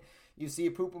point. You see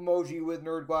a poop emoji with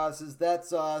nerd glasses.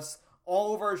 That's us.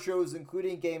 All of our shows,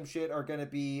 including Game Shit, are going to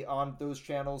be on those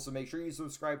channels, so make sure you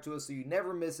subscribe to us so you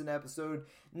never miss an episode.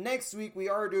 Next week, we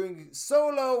are doing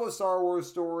Solo, a Star Wars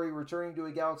story, returning to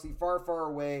a galaxy far, far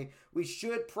away. We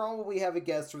should probably have a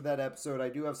guest for that episode. I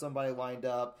do have somebody lined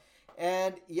up.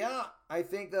 And yeah, I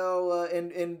think, though,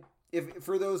 if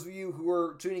for those of you who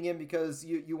are tuning in because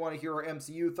you want to hear our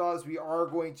MCU thoughts, we are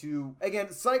going to, again,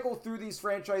 cycle through these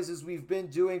franchises we've been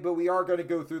doing, but we are going to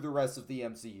go through the rest of the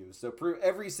MCU. So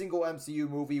every single MCU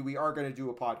movie we are going to do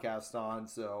a podcast on,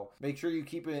 so make sure you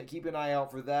keep an eye out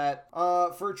for that.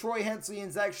 For Troy Hensley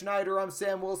and Zach Schneider, I'm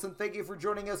Sam Wilson. Thank you for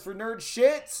joining us for Nerd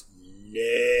Shit.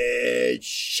 Nerd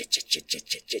shit.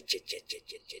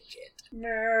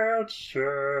 Nerd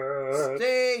shit.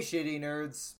 Stay shitty,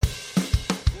 nerds.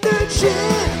 Nerd shit,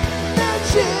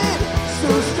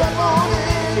 so strap on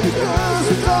in,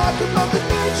 because we're talking about